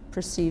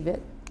perceive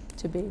it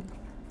to be.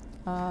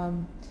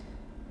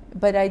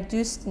 But I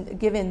do,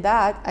 given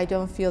that, I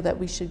don't feel that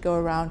we should go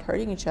around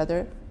hurting each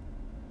other,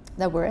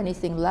 that we're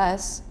anything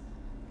less,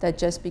 that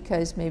just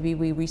because maybe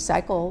we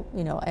recycle,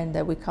 and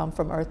that we come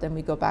from Earth and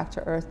we go back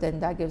to Earth, then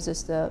that gives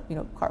us the,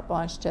 carte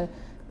blanche to,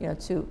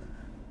 to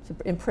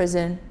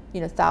imprison,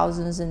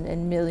 thousands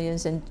and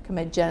millions and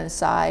commit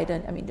genocide,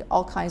 and I mean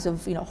all kinds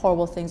of,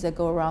 horrible things that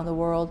go around the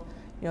world,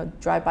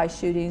 drive-by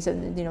shootings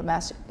and,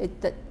 mass.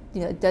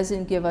 It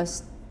doesn't give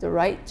us the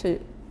right to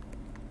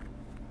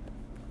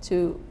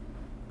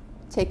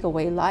take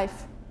away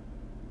life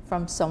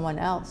from someone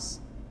else,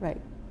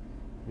 right?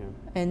 Yeah.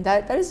 And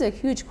that is a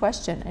huge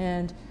question,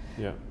 and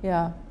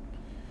yeah.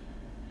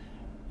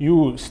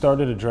 You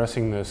started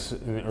addressing this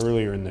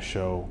earlier in the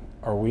show.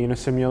 Are we in a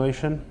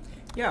simulation?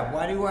 Yeah.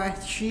 Why do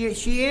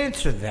she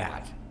answered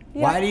that?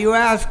 Yeah. Why do you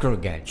ask her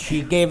again?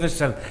 She gave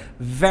us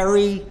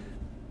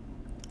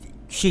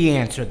she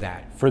answered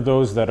that. For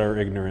those that are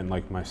ignorant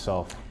like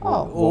myself.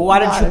 Oh, well, why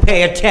don't you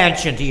pay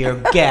attention to your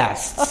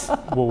guests?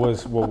 What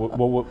was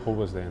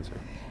the answer?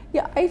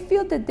 Yeah, I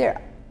feel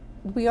that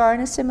we are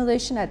in a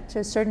simulation to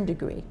a certain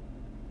degree.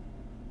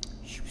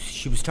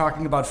 She was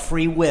talking about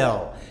free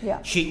will.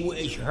 Yeah.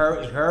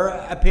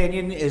 Her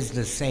opinion is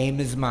the same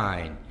as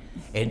mine.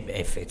 And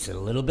if it's a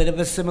little bit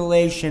of a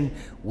simulation,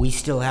 we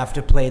still have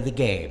to play the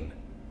game.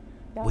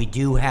 Yeah.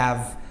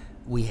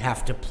 We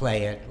have to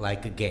play it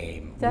like a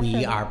game. Definitely.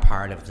 We are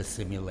part of the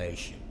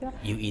simulation. Yeah.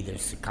 You either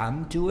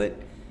succumb to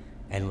it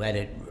and let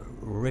it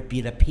rip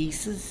you to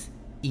pieces,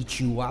 eat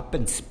you up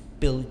and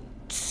spit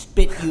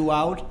you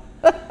out,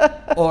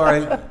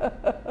 or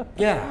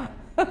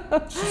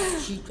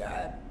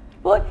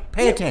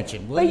pay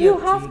attention. But you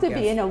have to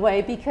be, in a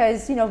way,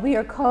 because we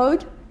are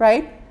code,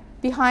 right?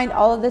 Behind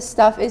all of this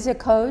stuff is a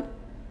code.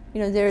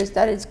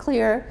 That is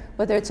clear.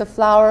 Whether it's a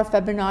flower,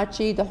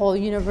 Fibonacci, the whole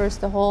universe,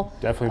 the whole.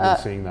 Definitely been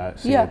seeing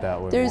it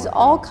that way. There's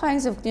all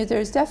kinds of.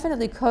 There's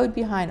definitely code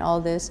behind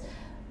all this,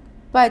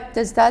 but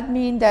does that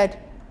mean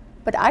that?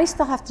 But I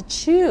still have to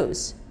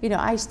choose.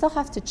 I still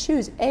have to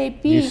choose A,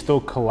 B. You still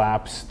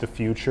collapse the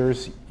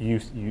futures. You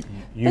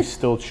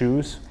still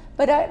choose.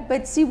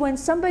 But see, when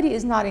somebody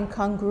is not in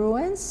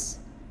congruence,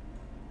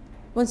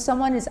 when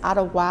someone is out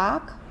of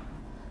whack,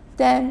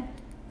 then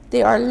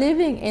they are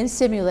living in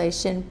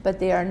simulation, but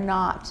they are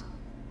not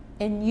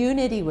in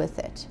unity with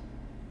it.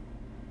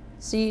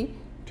 See?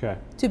 Okay.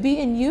 To be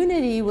in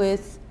unity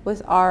with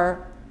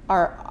our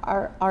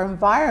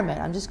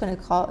environment, I'm just going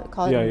to call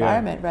it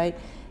environment, right?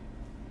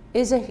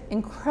 Is an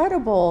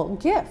incredible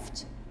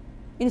gift.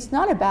 It's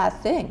not a bad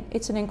thing.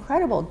 It's an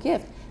incredible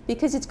gift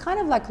because it's kind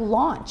of like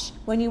launch.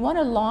 When you want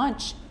to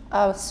launch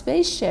a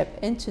spaceship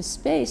into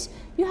space,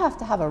 you have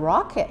to have a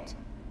rocket.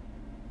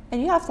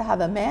 And you have to have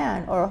a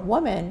man or a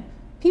woman,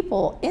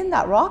 people in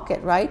that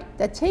rocket, right,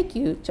 that take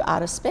you to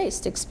outer space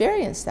to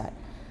experience that.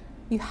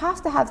 You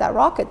have to have that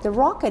rocket. The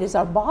rocket is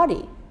our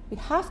body. We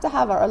have to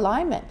have our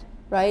alignment,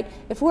 right?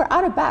 If we're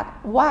out of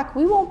whack,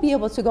 we won't be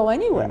able to go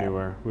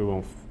anywhere. We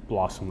won't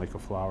blossom like a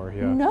flower,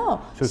 yeah.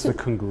 No. So it's the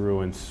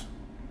congruence,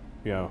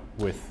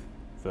 with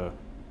the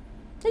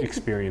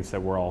experience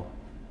that we're all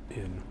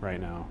in right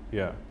now,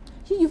 yeah.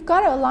 you've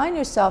got to align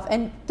yourself,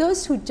 and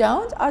those who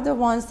don't are the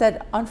ones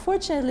that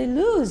unfortunately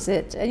lose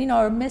it, you know,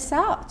 or miss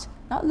out.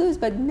 Not lose,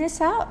 but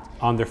miss out.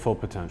 On their full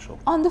potential.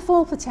 On the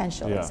full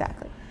potential, Yeah.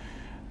 exactly.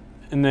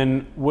 And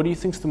then, what do you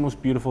think is the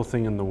most beautiful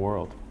thing in the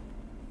world?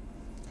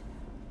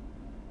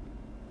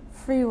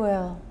 Free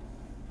will.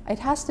 It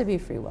has to be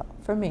free will,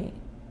 for me.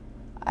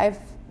 I've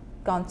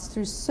gone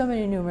through so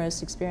many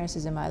numerous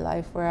experiences in my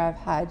life where I've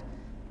had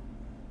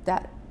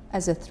that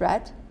as a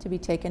threat to be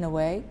taken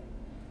away,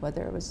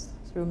 whether it was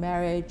through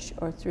marriage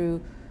or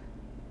through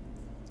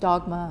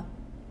dogma,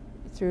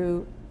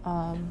 through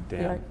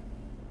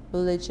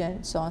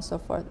religion, so on and so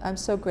forth. I'm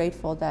so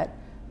grateful that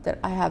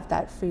I have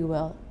that free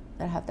will,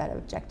 that I have that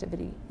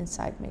objectivity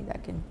inside me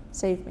that can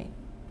save me.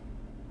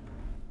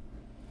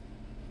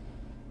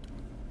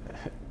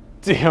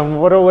 Damn,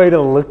 what a way to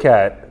look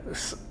at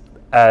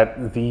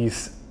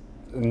these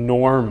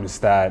norms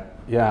that,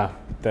 yeah,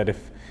 that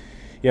if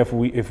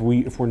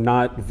we're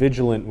not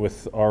vigilant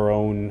with our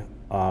own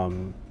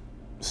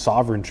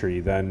sovereignty,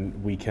 then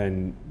we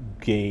can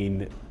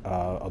gain,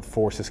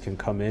 forces can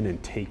come in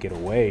and take it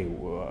away,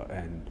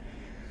 and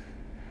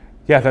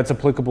yeah, that's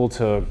applicable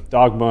to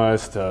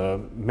dogmas, to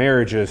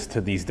marriages,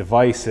 to these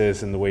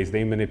devices and the ways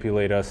they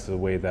manipulate us, to the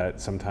way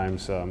that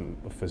sometimes a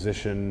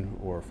physician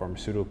or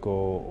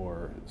pharmaceutical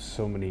or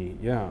so many,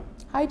 yeah.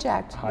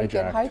 Hijacked. We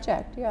get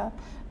hijacked, yeah.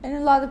 And a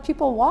lot of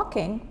people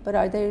walking, but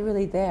are they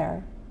really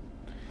there,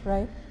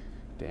 right?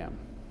 Damn.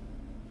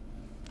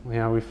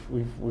 Yeah,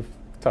 we've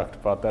talked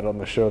about that on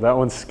the show. That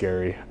one's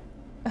scary.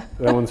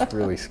 That one's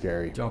really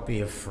scary. Don't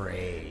be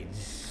afraid.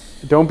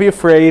 Don't be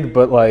afraid,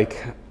 but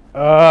like,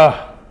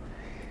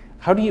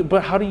 how do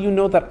you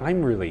know that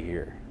I'm really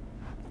here?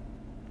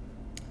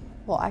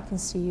 Well, I can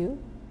see you.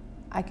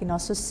 I can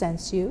also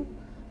sense you.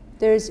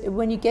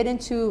 When you get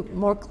into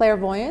more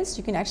clairvoyance,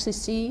 you can actually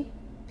see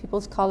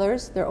people's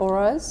colors, their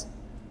auras.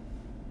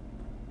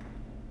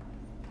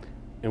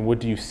 And what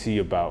do you see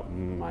about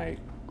my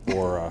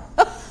aura?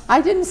 I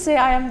didn't say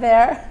I am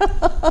there.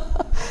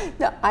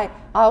 No, I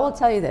will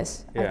tell you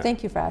this. Yeah. I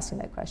thank you for asking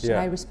that question.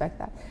 Yeah. I respect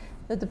that.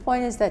 But the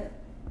point is that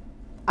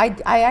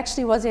I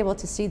actually was able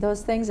to see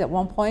those things at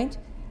one point,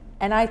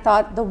 and I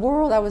thought the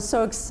world, I was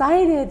so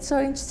excited,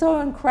 so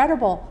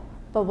incredible.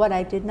 But what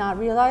I did not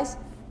realize,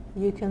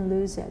 you can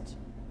lose it.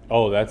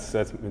 Oh, that's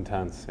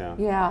intense, yeah.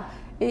 Yeah,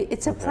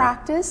 it's a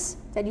practice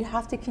that you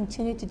have to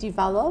continue to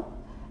develop,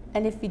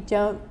 and if you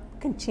don't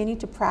continue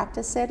to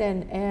practice it,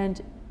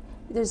 and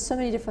there's so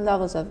many different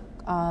levels of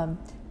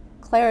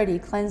clarity,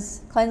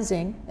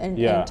 cleansing, and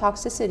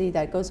toxicity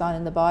that goes on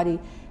in the body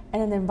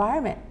and in the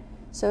environment.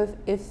 So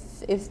if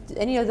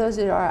any of those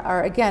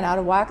are again out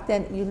of whack,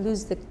 then you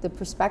lose the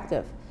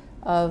perspective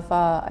of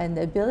and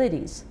the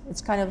abilities.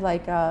 It's kind of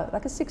like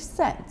a sixth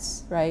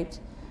sense, right?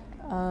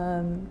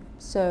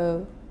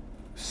 So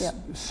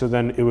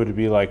then it would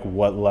be like,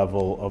 what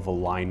level of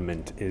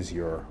alignment is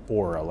your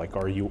aura? Like,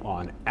 are you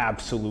on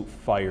absolute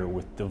fire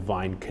with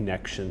divine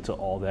connection to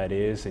all that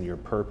is and your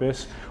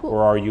purpose,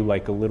 or are you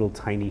like a little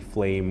tiny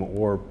flame?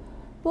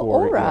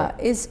 Aura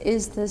is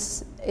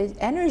this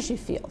energy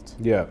field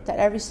that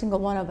every single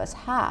one of us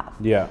have.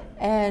 Yeah.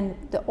 And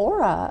the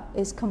aura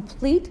is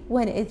complete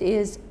when it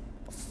is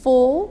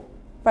full,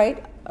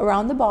 right,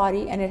 around the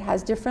body, and it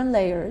has different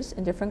layers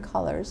and different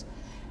colors.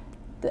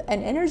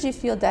 An energy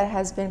field that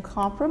has been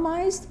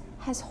compromised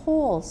has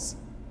holes.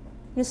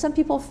 You know, some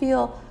people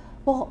feel,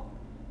 well,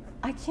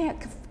 I can't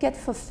get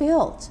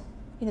fulfilled.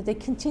 You know, they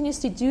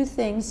continuously do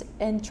things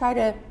and try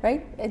to,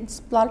 right? And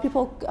a lot of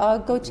people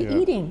go to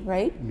eating,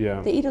 right?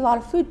 Yeah. They eat a lot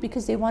of food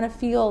because they want to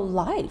feel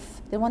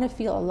life. They want to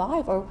feel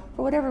alive, or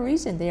for whatever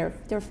reason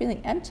they're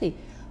feeling empty.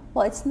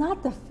 Well, it's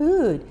not the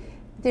food.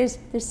 There's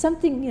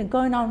something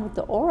going on with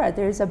the aura.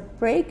 There's a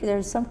break.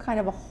 There's some kind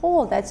of a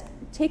hole that's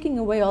taking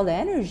away all the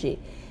energy.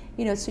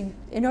 You know, so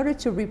in order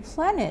to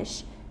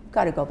replenish, you've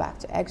got to go back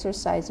to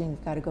exercising.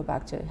 You've got to go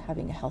back to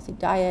having a healthy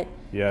diet.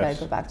 Yes. You've got to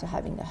go back to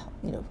having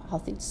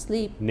healthy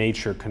sleep.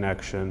 Nature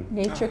connection.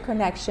 Nature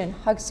connection.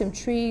 Hug some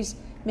trees.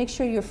 Make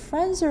sure your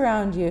friends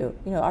around you.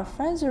 You know, our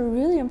friends are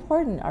really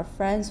important. Our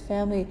friends,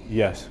 family.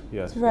 Yes.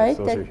 Right. Yes,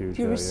 those are huge.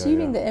 You're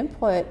receiving the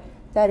input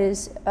that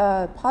is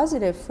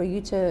positive for you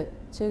to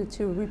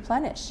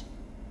replenish.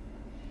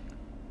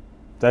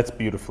 That's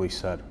beautifully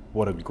said.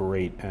 What a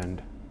great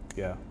end.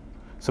 Yeah.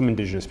 Some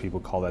indigenous people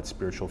call that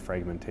spiritual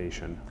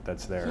fragmentation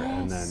that's there.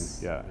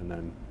 Yes. And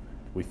then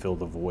we fill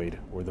the void,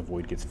 or the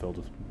void gets filled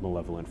with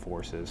malevolent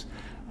forces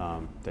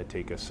that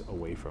take us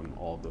away from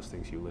all of those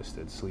things you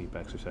listed: sleep,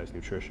 exercise,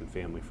 nutrition,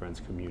 family, friends,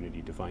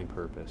 community, divine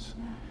purpose.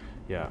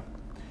 Yeah.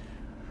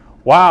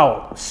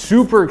 Wow,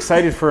 super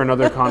excited for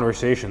another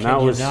conversation.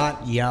 Can you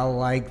not yell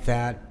like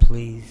that,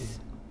 please?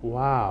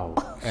 Wow,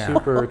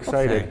 super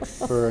excited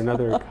for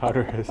another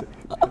conversation.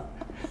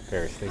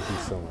 Paris, thank you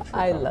so much.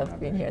 I love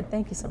being here.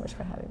 Thank you so much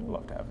for having me.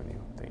 Loved having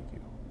you. Thank you.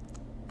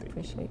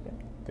 Appreciate it.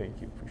 Thank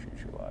you. Appreciate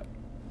you a lot.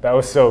 That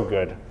was so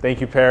good.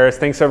 Thank you, Paris.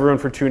 Thanks everyone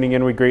for tuning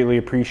in. We greatly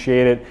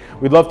appreciate it.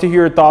 We'd love to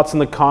hear your thoughts in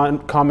the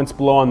comments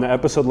below on the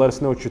episode. Let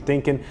us know what you're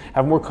thinking.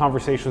 Have more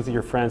conversations with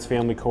your friends,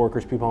 family,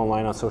 coworkers, people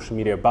online on social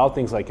media about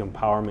things like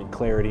empowerment,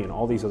 clarity, and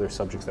all these other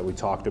subjects that we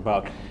talked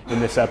about in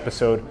this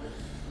episode.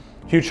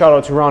 Huge shout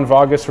out to Ron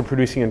Vargas for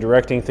producing and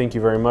directing. Thank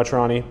you very much,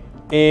 Ronnie.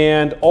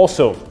 And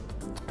also,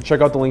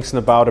 check out the links in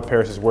the bio to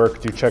Paris's work.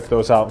 Do check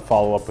those out and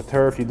follow up with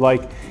her if you'd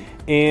like.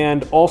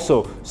 And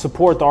also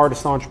support the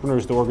artists,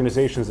 entrepreneurs, the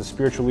organizations, the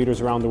spiritual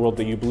leaders around the world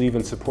that you believe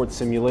in. Support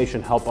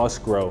simulation, help us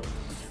grow.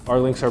 Our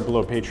links are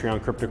below: Patreon,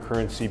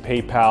 cryptocurrency,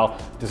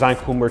 PayPal, design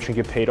cool merch and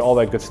get paid. All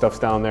that good stuff's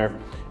down there.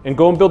 And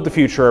go and build the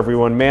future,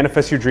 everyone.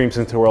 Manifest your dreams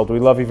into the world. We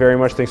love you very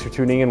much. Thanks for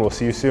tuning in. We'll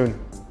see you soon.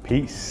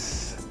 Peace.